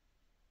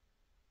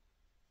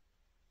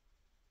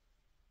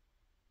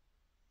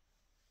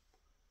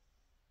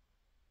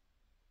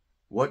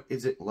 What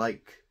is it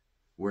like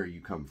where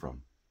you come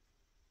from?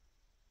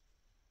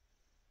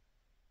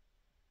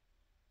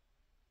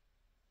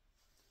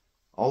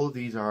 All of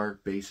these are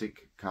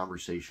basic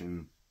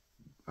conversation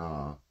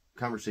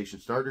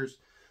starters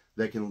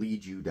that can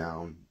lead you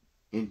down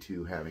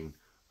into having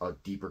a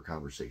deeper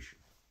conversation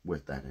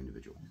with that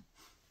individual.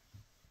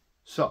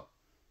 So,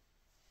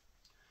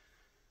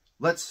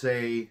 let's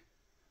say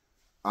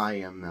I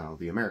am now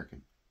the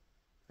American,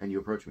 and you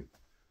approach me.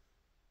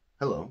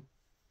 Hello.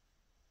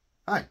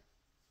 Hi.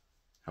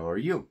 How are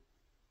you?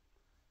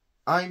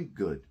 I'm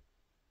good.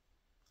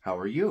 How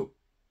are you?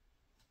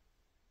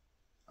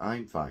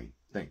 I'm fine,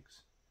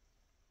 thanks.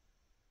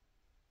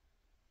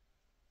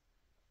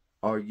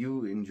 Are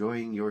you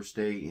enjoying your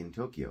stay in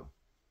Tokyo?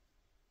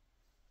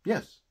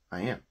 Yes,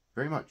 I am,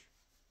 very much.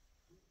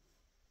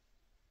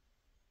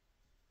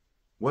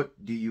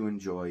 What do you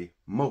enjoy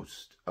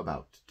most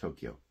about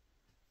Tokyo?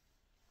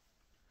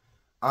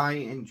 I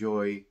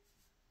enjoy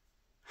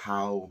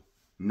how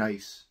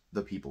nice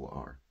the people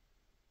are.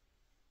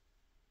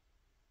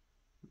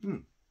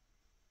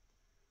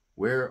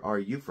 Where are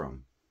you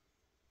from?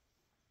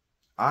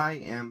 I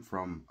am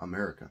from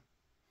America.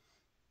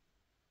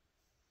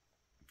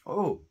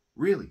 Oh,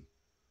 really?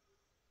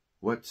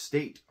 What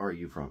state are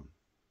you from?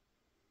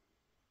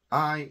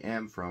 I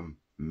am from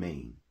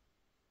Maine.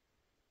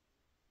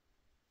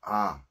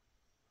 Ah,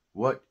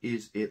 what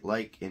is it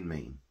like in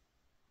Maine?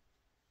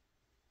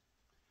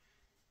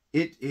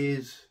 It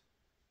is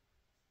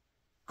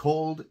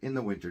cold in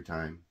the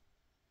wintertime,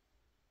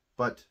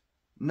 but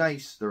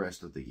nice the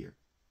rest of the year.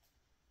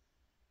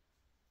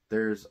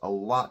 There's a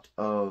lot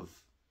of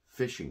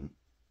fishing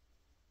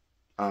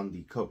on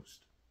the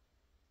coast.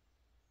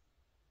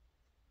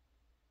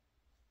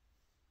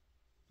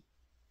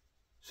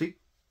 See?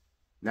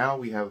 Now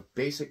we have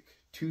basic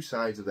two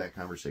sides of that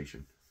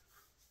conversation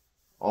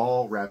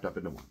all wrapped up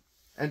into one.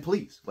 And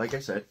please, like I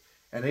said,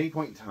 at any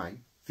point in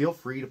time, feel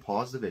free to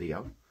pause the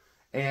video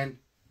and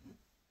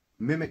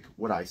mimic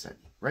what I said,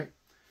 right?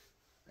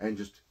 And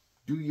just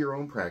do your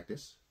own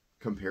practice.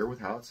 Compare with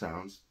how it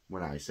sounds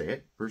when I say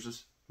it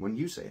versus when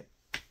you say it.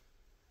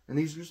 And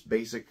these are just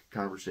basic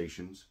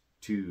conversations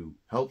to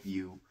help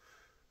you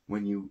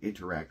when you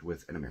interact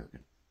with an American,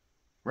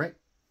 right?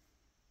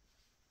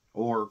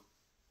 Or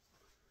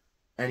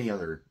any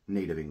other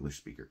native English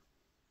speaker.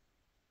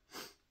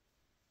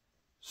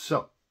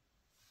 So,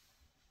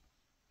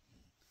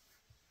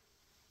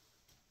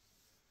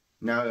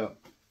 now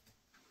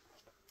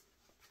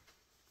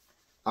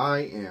I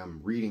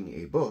am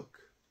reading a book.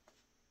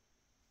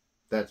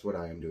 That's what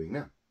I am doing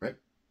now, right?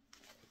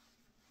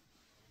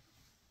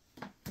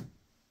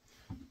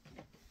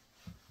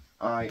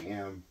 I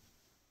am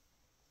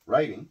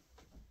writing.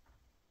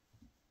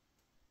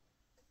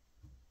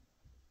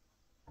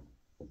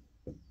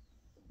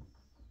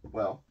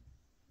 Well,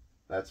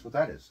 that's what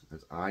that is.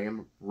 That's I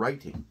am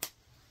writing,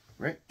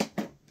 right?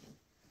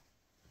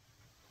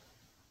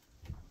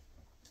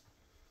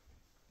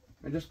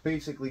 And just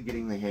basically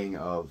getting the hang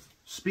of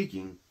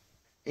speaking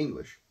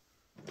English.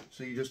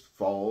 So you just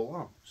follow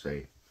along.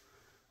 Say,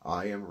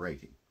 I am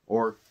writing.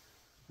 Or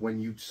when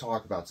you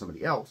talk about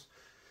somebody else,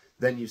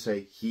 then you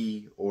say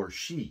he or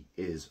she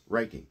is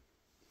writing.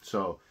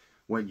 So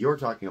when you're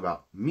talking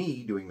about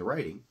me doing the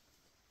writing,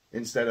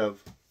 instead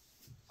of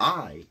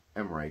I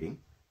am writing,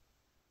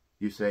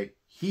 you say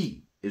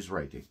he is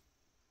writing.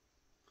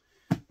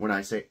 When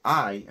I say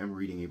I am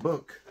reading a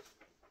book,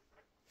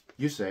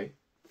 you say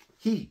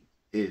he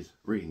is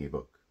reading a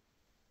book.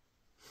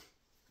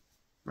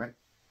 Right?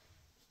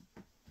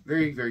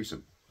 Very, very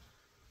simple.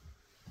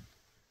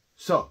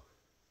 So,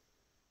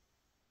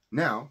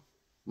 now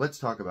let's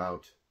talk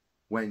about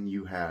when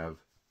you have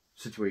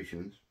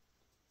situations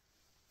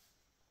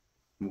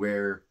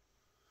where,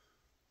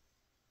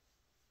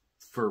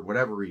 for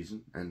whatever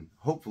reason, and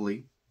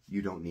hopefully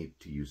you don't need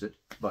to use it,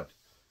 but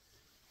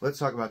let's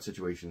talk about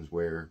situations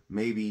where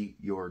maybe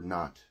you're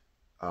not,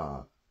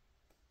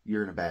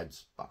 you're in a bad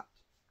spot.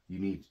 You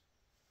need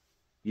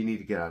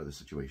to get out of the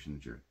situation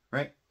that you're in,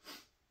 right?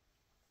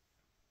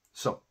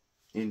 So,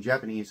 in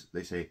Japanese,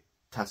 they say,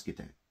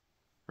 tasukete,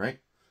 right?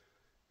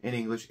 In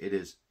English, it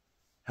is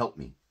help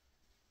me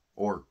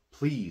or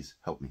please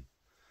help me.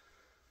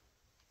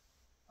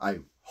 I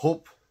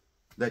hope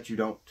that you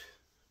don't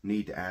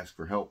need to ask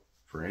for help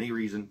for any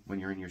reason when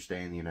you're in your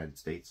stay in the United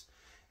States.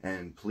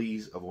 And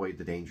please avoid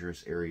the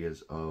dangerous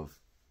areas of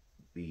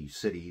the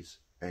cities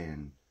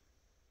and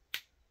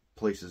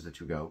places that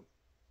you go.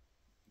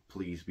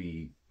 Please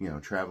be,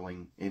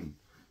 traveling in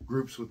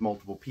groups with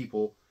multiple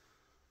people,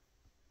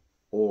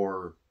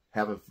 or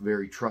have a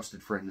very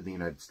trusted friend in the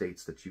United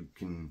States that you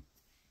can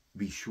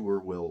be sure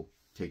will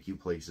take you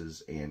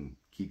places and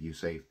keep you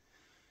safe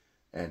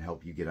and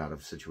help you get out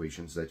of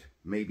situations that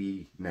may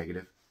be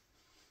negative.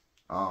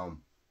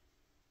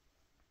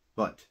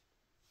 But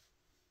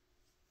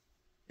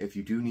if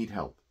you do need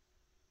help,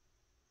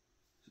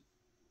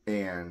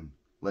 and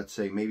let's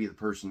say maybe the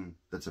person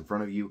that's in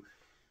front of you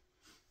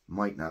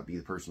might not be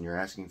the person you're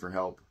asking for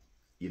help,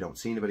 you don't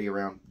see anybody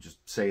around, just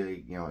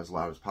say, as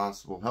loud as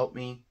possible, help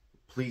me,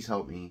 please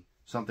help me,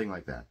 something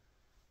like that.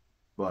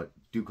 But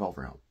do call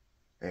for help,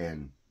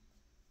 and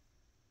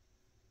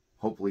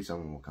hopefully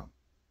someone will come.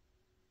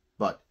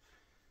 But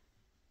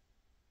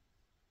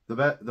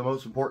the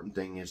most important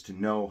thing is to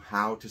know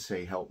how to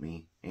say help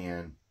me,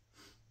 and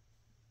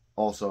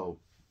also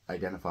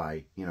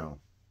identify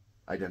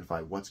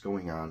what's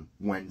going on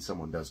when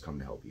someone does come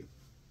to help you.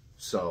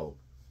 So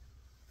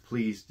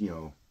please,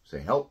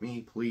 say help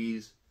me,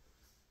 please,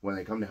 when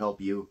they come to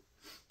help you.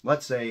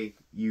 Let's say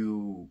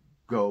you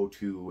go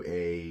to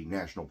a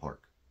national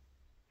park,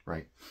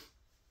 right?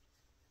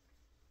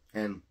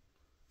 And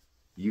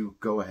you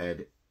go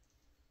ahead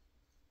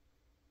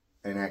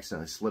and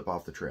accidentally slip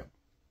off the trail.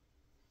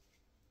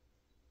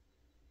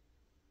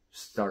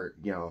 Start,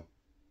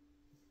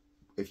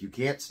 if you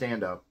can't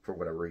stand up for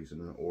whatever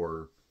reason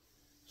or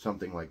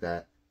something like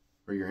that,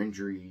 or your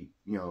injury,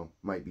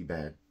 might be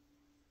bad,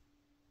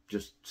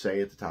 just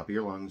say at the top of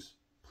your lungs,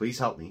 please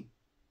help me.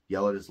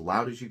 Yell it as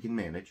loud as you can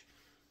manage.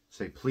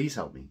 Say, please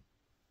help me.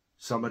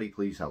 Somebody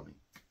please help me.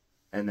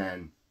 And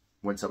then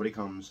when somebody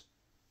comes,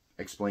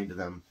 explain to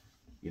them,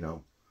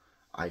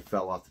 I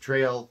fell off the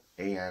trail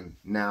and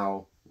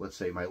now, let's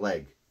say my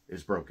leg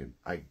is broken.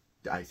 I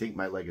think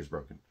my leg is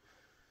broken.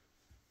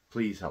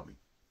 Please help me,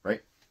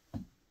 right?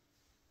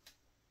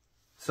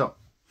 So,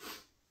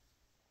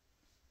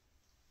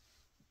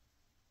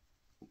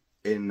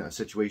 in a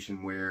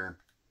situation where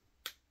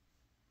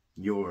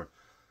you're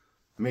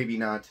maybe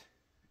not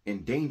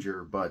in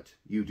danger, but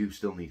you do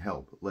still need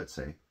help, let's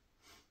say,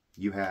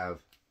 you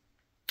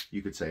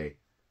could say,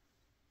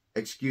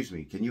 excuse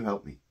me, can you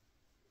help me?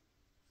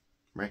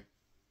 Right?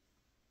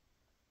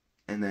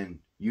 And then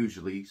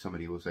usually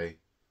somebody will say,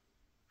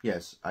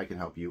 yes, I can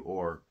help you,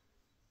 or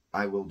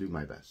I will do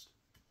my best.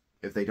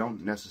 If they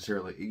don't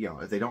necessarily,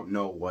 if they don't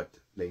know what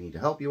they need to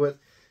help you with,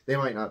 they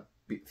might not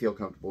feel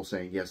comfortable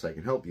saying, yes, I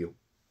can help you.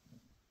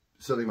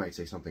 So they might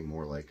say something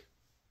more like,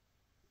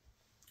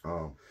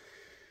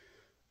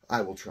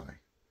 I will try.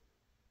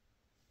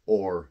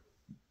 Or,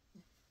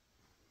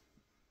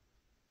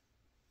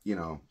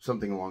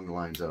 something along the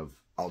lines of,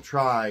 I'll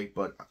try,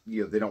 but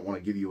they don't want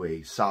to give you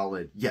a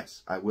solid,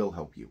 yes, I will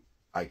help you.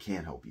 I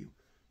can help you.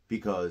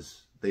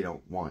 Because they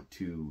don't want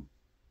to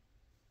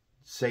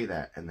say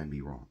that and then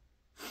be wrong.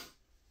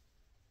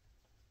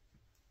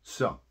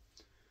 So,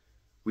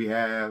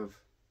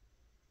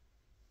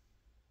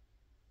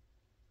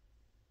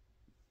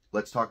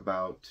 let's talk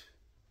about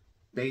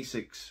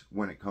basics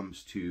when it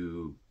comes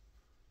to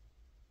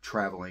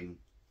traveling.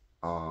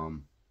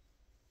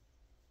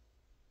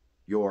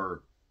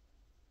 Your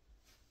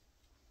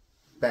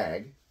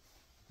bag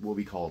will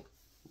be called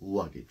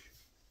luggage,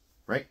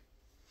 right?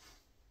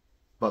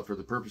 But for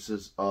the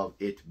purposes of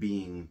it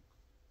being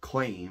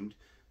claimed,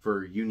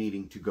 for you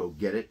needing to go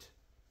get it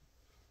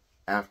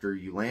after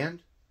you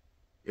land,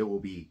 it will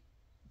be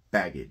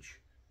baggage.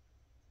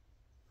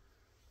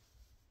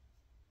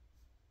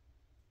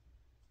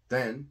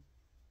 Then,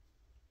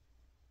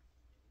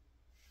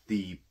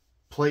 the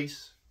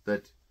place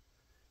that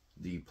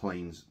the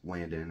planes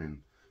land in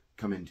and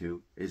come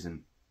into is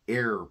an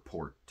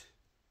airport.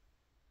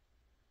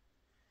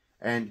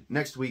 And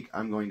next week,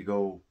 I'm going to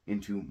go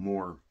into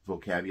more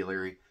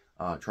vocabulary,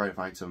 try to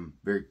find some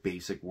very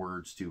basic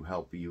words to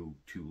help you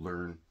to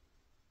learn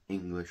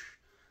English,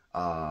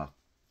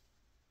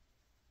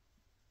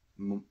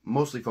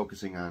 mostly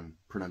focusing on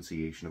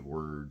pronunciation of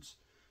words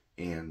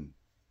and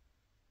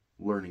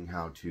learning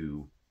how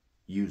to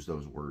use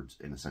those words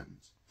in a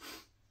sentence.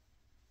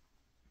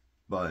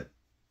 But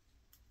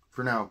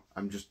for now,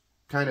 I'm just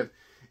kind of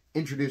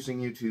introducing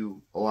you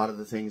to a lot of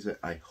the things that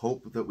I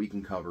hope that we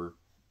can cover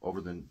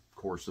over the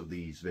course of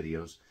these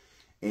videos.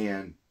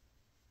 And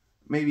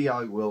maybe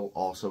I will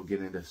also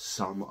get into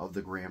some of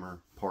the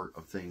grammar part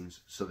of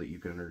things so that you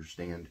can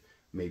understand,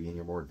 maybe in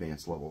your more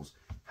advanced levels,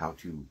 how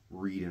to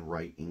read and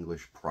write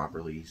English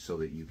properly so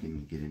that you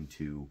can get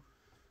into,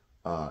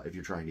 if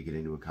you're trying to get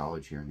into a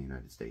college here in the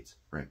United States,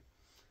 right?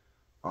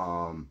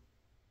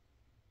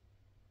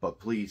 But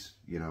please,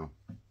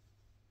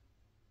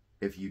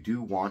 if you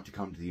do want to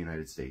come to the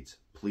United States,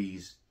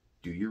 please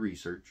do your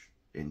research,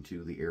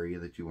 into the area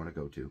that you want to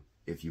go to,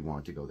 if you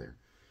want to go there.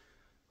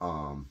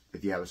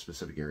 If you have a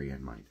specific area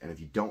in mind. And if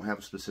you don't have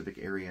a specific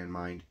area in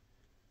mind,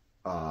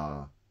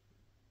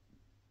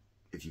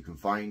 if you can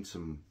find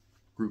some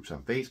groups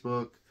on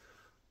Facebook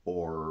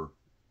or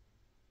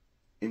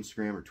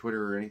Instagram or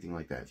Twitter or anything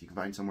like that, if you can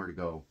find somewhere to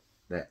go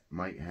that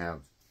might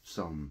have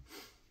some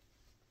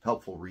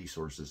helpful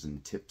resources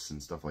and tips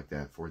and stuff like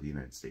that for the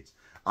United States.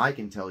 I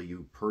can tell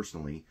you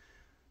personally,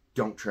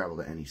 don't travel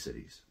to any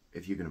cities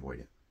if you can avoid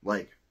it.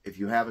 Like, if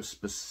you have a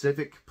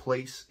specific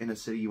place in a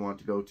city you want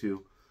to go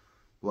to,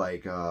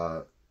 like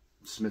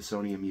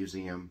Smithsonian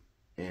Museum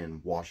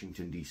in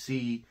Washington,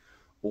 D.C.,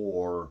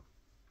 or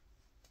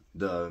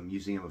the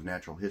Museum of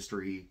Natural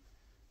History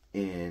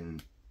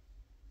in,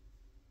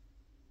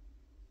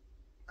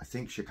 I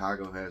think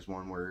Chicago has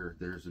one where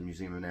there's a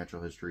Museum of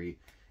Natural History,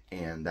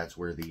 and that's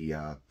where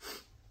the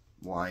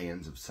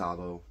lions of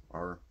Tsavo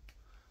are.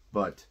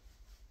 But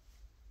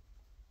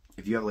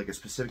if you have like a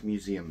specific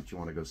museum that you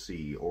want to go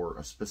see, or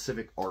a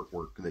specific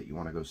artwork that you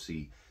want to go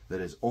see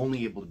that is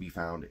only able to be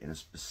found in a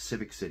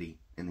specific city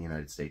in the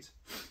United States,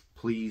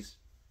 please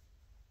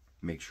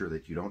make sure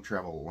that you don't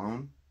travel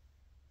alone.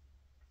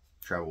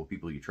 Travel with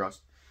people you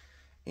trust.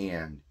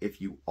 And if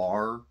you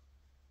are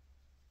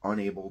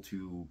unable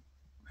to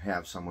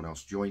have someone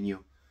else join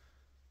you,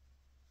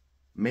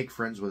 make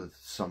friends with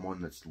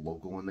someone that's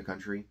local in the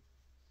country,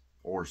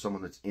 or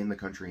someone that's in the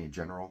country in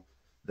general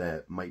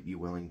that might be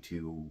willing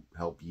to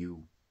help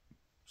you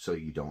so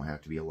you don't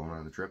have to be alone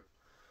on the trip.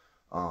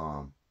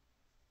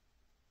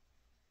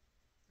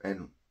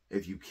 And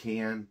if you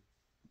can,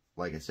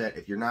 like I said,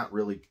 if you're not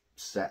really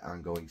set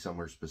on going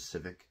somewhere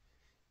specific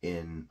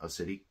in a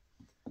city,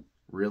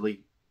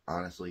 really,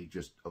 honestly,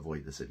 just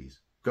avoid the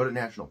cities. Go to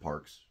national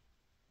parks.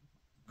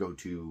 Go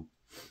to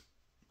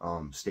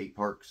state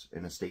parks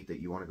in a state that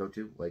you want to go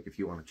to. Like if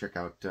you want to check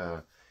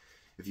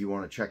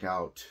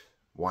out,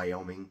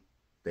 Wyoming,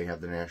 they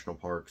have the national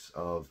parks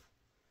of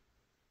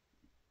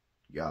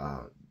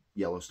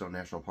Yellowstone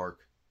National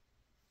Park,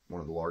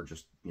 one of the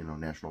largest,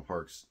 national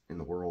parks in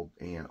the world,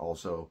 and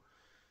also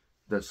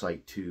the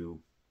site to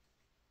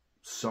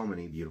so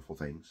many beautiful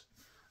things.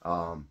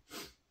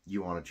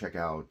 You want to check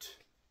out,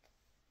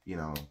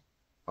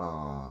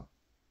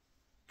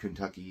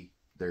 Kentucky,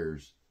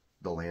 there's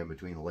the land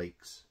between the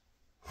lakes.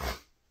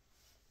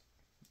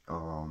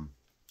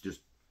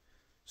 Just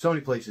so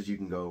many places you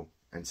can go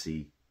and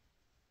see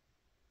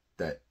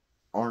that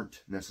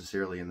aren't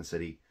necessarily in the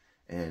city,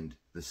 and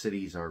the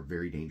cities are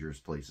very dangerous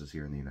places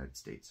here in the United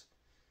States.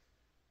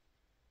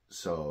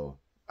 So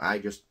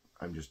I'm just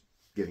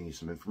giving you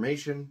some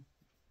information,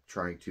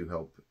 trying to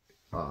help.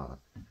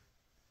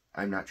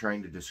 I'm not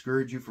trying to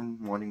discourage you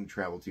from wanting to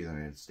travel to the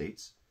United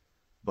States,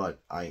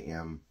 but I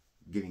am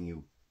giving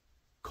you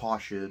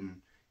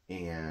caution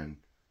and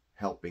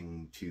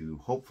helping to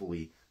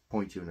hopefully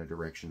point you in a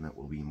direction that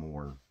will be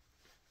more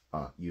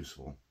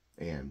useful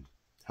and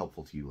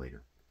helpful to you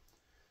later.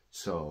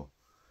 So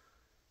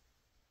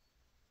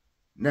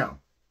now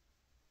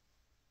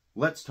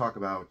let's talk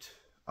about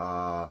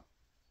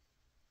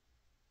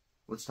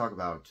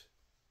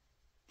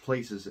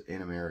places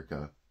in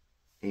America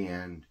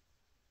and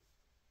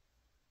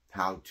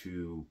how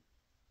to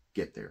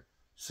get there.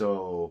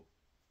 So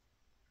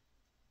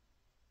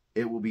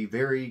it will be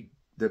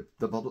the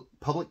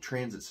public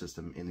transit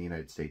system in the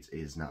United States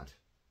is not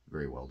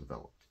very well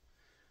developed.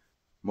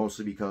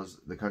 Mostly because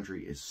the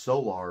country is so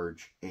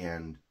large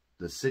and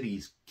the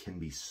cities can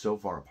be so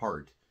far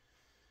apart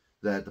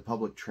that the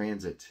public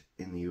transit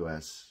in the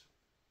U.S.,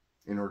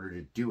 in order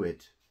to do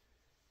it,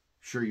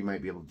 sure, you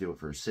might be able to do it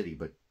for a city,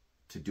 but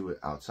to do it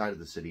outside of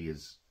the city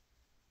is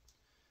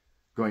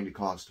going to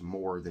cost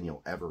more than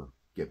you'll ever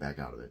get back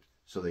out of it.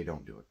 So they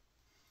don't do it.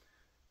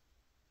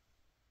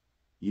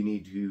 You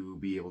need to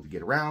be able to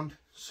get around.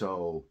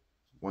 So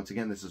once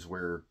again, this is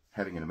where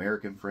having an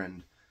American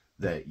friend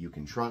that you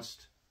can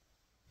trust,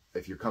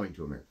 if you're coming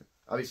to America.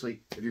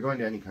 Obviously, if you're going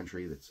to any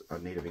country that's a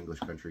native English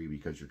country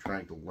because you're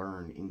trying to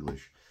learn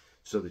English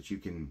so that you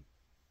can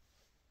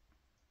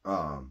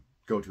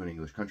go to an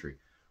English country,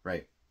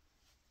 right?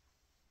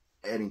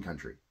 Any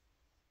country.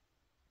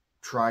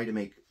 Try to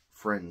make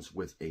friends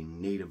with a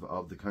native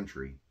of the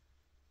country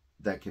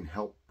that can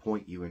help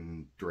point you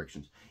in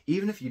directions.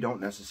 Even if you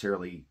don't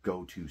necessarily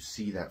go to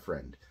see that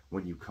friend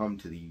when you come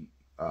to the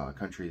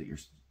country that you're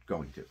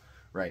going to,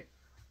 right?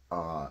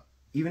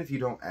 Even if you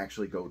don't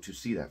actually go to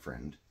see that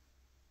friend,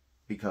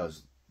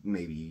 because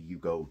maybe you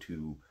go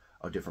to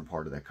a different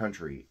part of that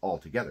country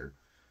altogether,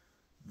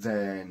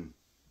 then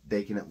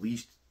they can at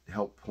least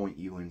help point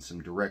you in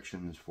some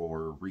directions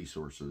for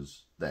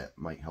resources that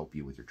might help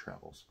you with your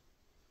travels.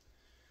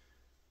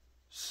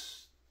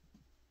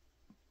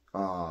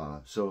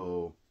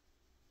 So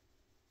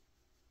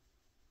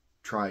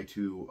try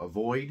to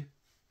avoid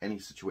any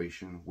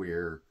situation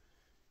where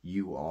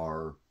you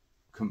are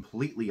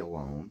completely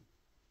alone,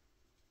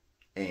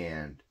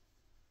 and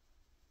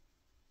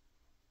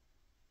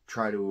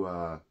try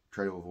to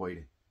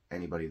avoid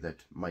anybody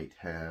that might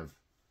have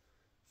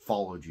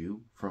followed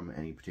you from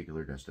any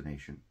particular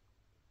destination,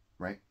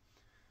 right?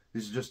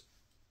 These are just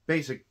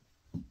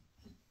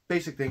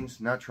basic things,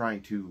 not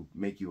trying to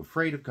make you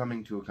afraid of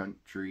coming to a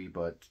country,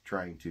 but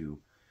trying to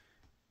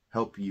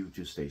help you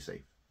to stay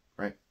safe,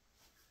 right?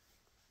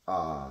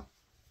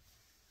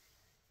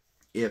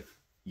 If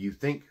you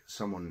think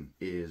someone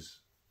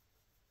is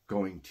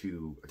going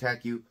to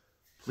attack you,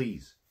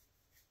 please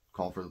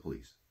call for the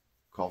police.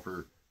 Call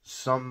for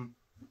some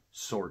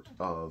sort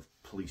of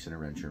police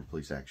intervention or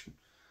police action.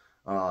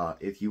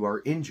 If you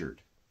are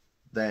injured,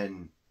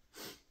 then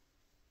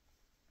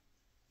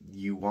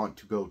you want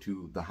to go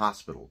to the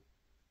hospital,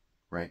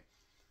 right?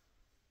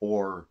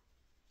 Or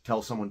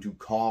tell someone to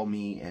call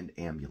me an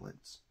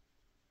ambulance,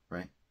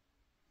 right?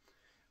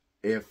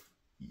 If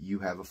you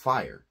have a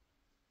fire,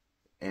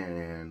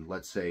 and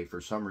let's say for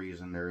some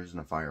reason there isn't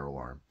a fire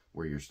alarm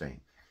where you're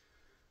staying,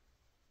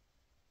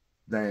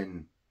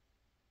 then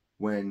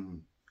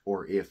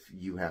or if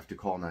you have to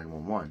call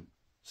 911,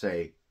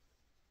 say,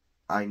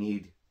 I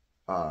need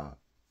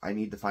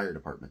the fire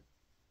department.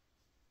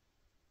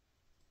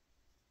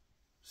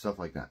 Stuff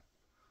like that.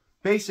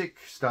 Basic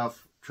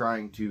stuff,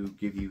 trying to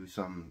give you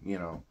some,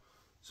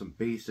 some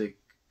basic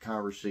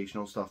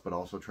conversational stuff, but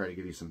also try to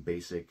give you some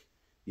basic,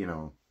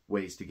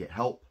 ways to get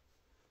help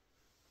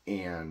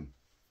and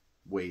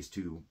ways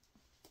to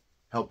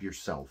help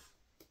yourself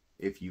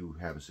if you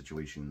have a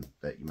situation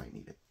that you might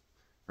need it,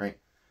 right?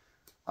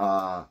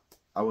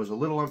 I was a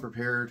little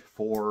unprepared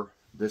for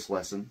this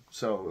lesson,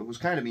 so it was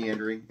kind of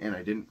meandering, and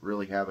I didn't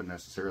really have a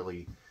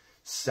necessarily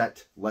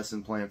set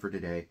lesson plan for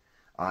today.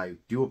 I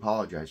do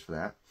apologize for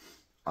that.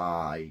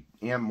 I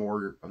am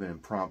more of an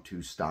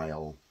impromptu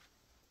style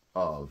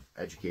of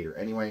educator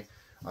anyway.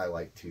 I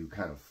like to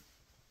kind of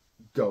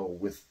go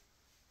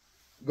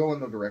in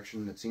the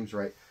direction that seems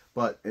right.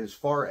 But as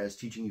far as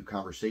teaching you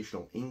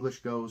conversational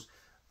English goes,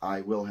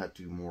 I will have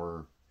to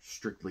more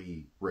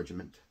strictly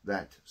regiment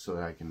that so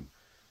that I can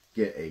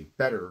get a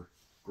better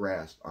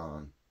grasp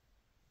on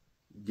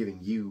giving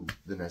you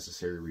the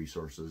necessary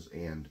resources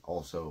and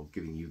also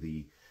giving you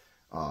the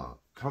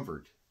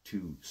comfort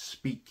to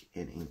speak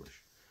in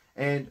English.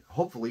 And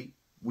hopefully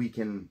we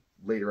can,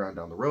 later on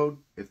down the road,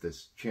 if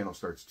this channel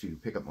starts to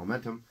pick up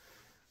momentum,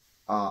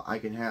 I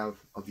can have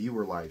a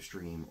viewer live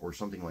stream or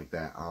something like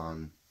that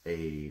on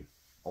a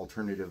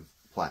alternative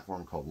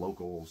platform called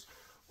Locals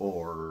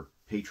or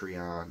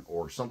Patreon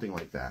or something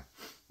like that,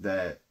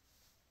 that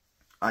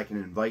I can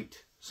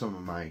invite some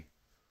of my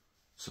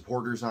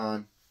supporters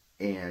on,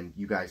 and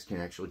you guys can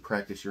actually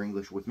practice your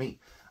English with me.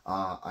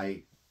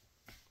 I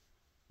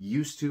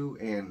used to,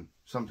 and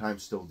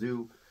sometimes still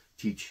do,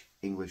 teach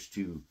English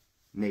to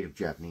native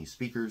Japanese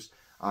speakers.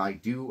 I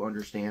do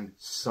understand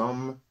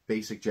some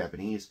basic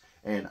Japanese,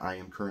 and I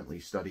am currently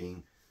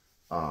studying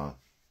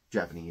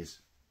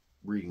Japanese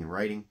reading and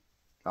writing.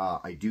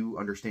 I do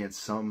understand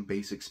some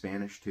basic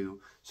Spanish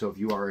too, so if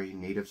you are a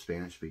native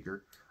Spanish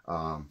speaker,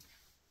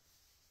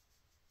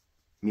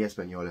 mi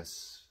español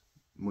es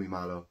muy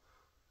malo,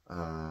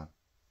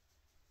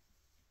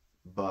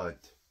 but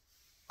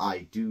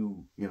I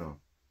do,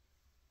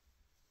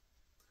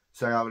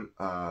 so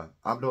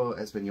hablo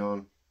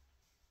español,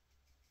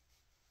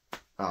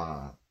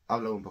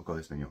 hablo un poco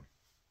español,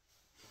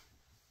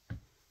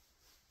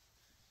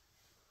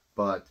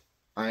 but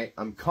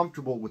I'm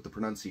comfortable with the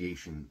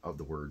pronunciation of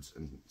the words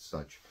and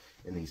such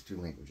in these two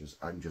languages.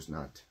 I'm just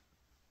not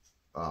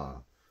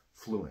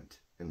fluent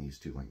in these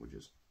two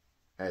languages,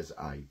 as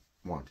I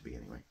want to be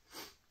anyway.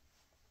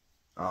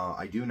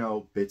 I do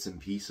know bits and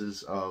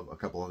pieces of a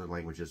couple other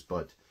languages,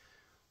 but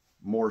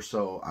more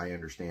so I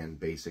understand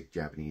basic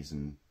Japanese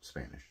and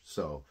Spanish.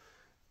 So,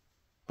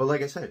 but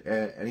like I said,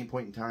 at any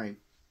point in time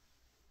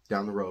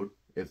down the road,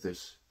 if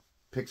this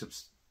picks up,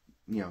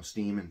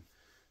 steam and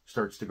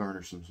starts to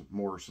garner some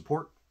more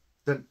support,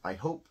 then I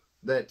hope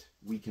that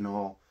we can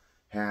all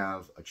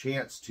have a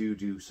chance to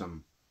do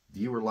some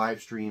viewer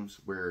live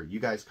streams where you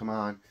guys come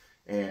on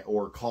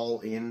or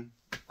call in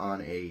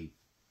on a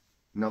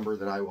number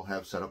that I will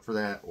have set up for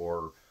that,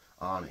 or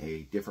on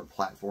a different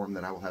platform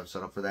that I will have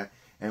set up for that,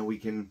 and we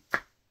can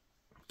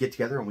get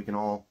together and we can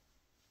all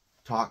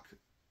talk,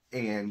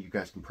 and you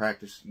guys can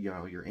practice,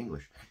 your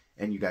English,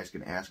 and you guys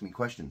can ask me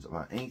questions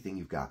about anything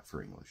you've got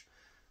for English.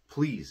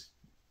 Please,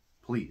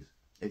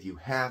 if you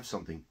have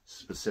something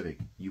specific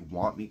you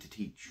want me to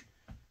teach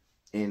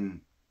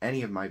in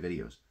any of my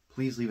videos,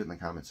 please leave it in the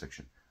comment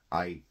section.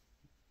 I'm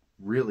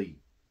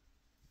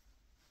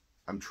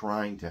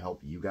trying to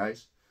help you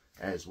guys,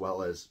 as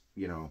well as,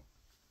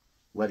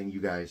 letting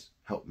you guys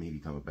help me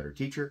become a better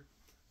teacher.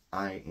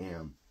 I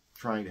am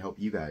trying to help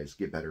you guys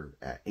get better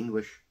at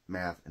English,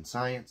 math, and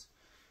science,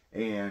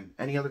 and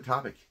any other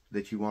topic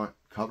that you want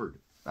covered.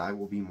 I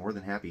will be more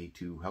than happy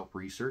to help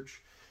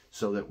research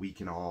so that we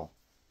can all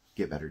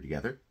get better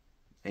together,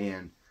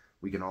 and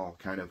we can all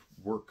kind of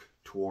work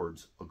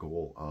towards a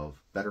goal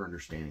of better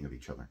understanding of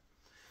each other.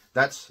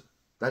 That's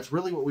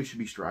really what we should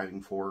be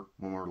striving for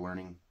when we're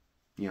learning,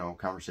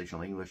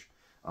 conversational English.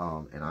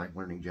 And I'm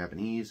learning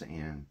Japanese,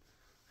 and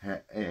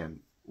a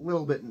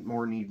little bit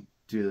more need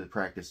to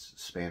practice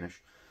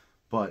Spanish.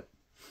 But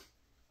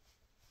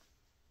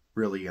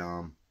really,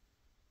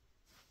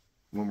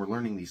 when we're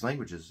learning these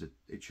languages,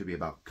 it should be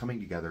about coming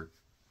together,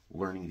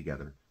 learning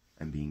together,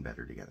 and being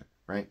better together,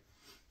 right?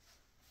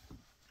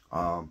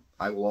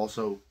 I will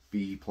also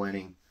be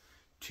planning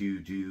to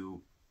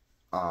do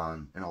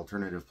on an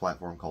alternative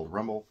platform called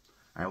Rumble.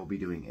 I will be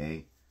doing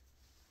a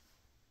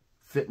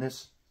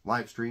fitness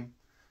live stream.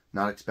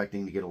 Not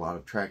expecting to get a lot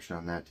of traction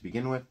on that to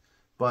begin with,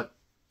 but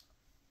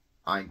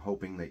I'm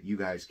hoping that you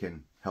guys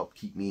can help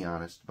keep me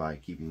honest by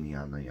keeping me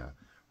on the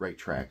right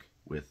track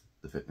with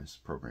the fitness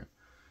program.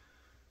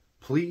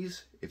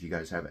 Please, if you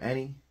guys have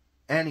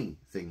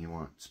anything you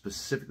want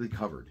specifically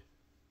covered,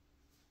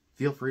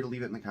 feel free to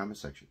leave it in the comment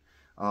section.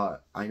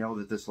 I know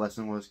that this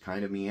lesson was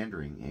kind of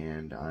meandering,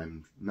 and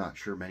I'm not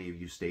sure many of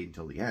you stayed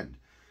until the end.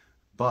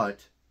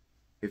 But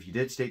if you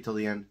did stay till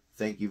the end,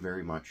 thank you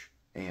very much.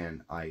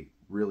 And I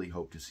really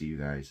hope to see you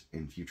guys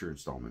in future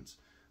installments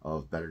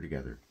of Better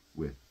Together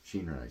with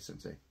Shinrai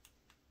Sensei.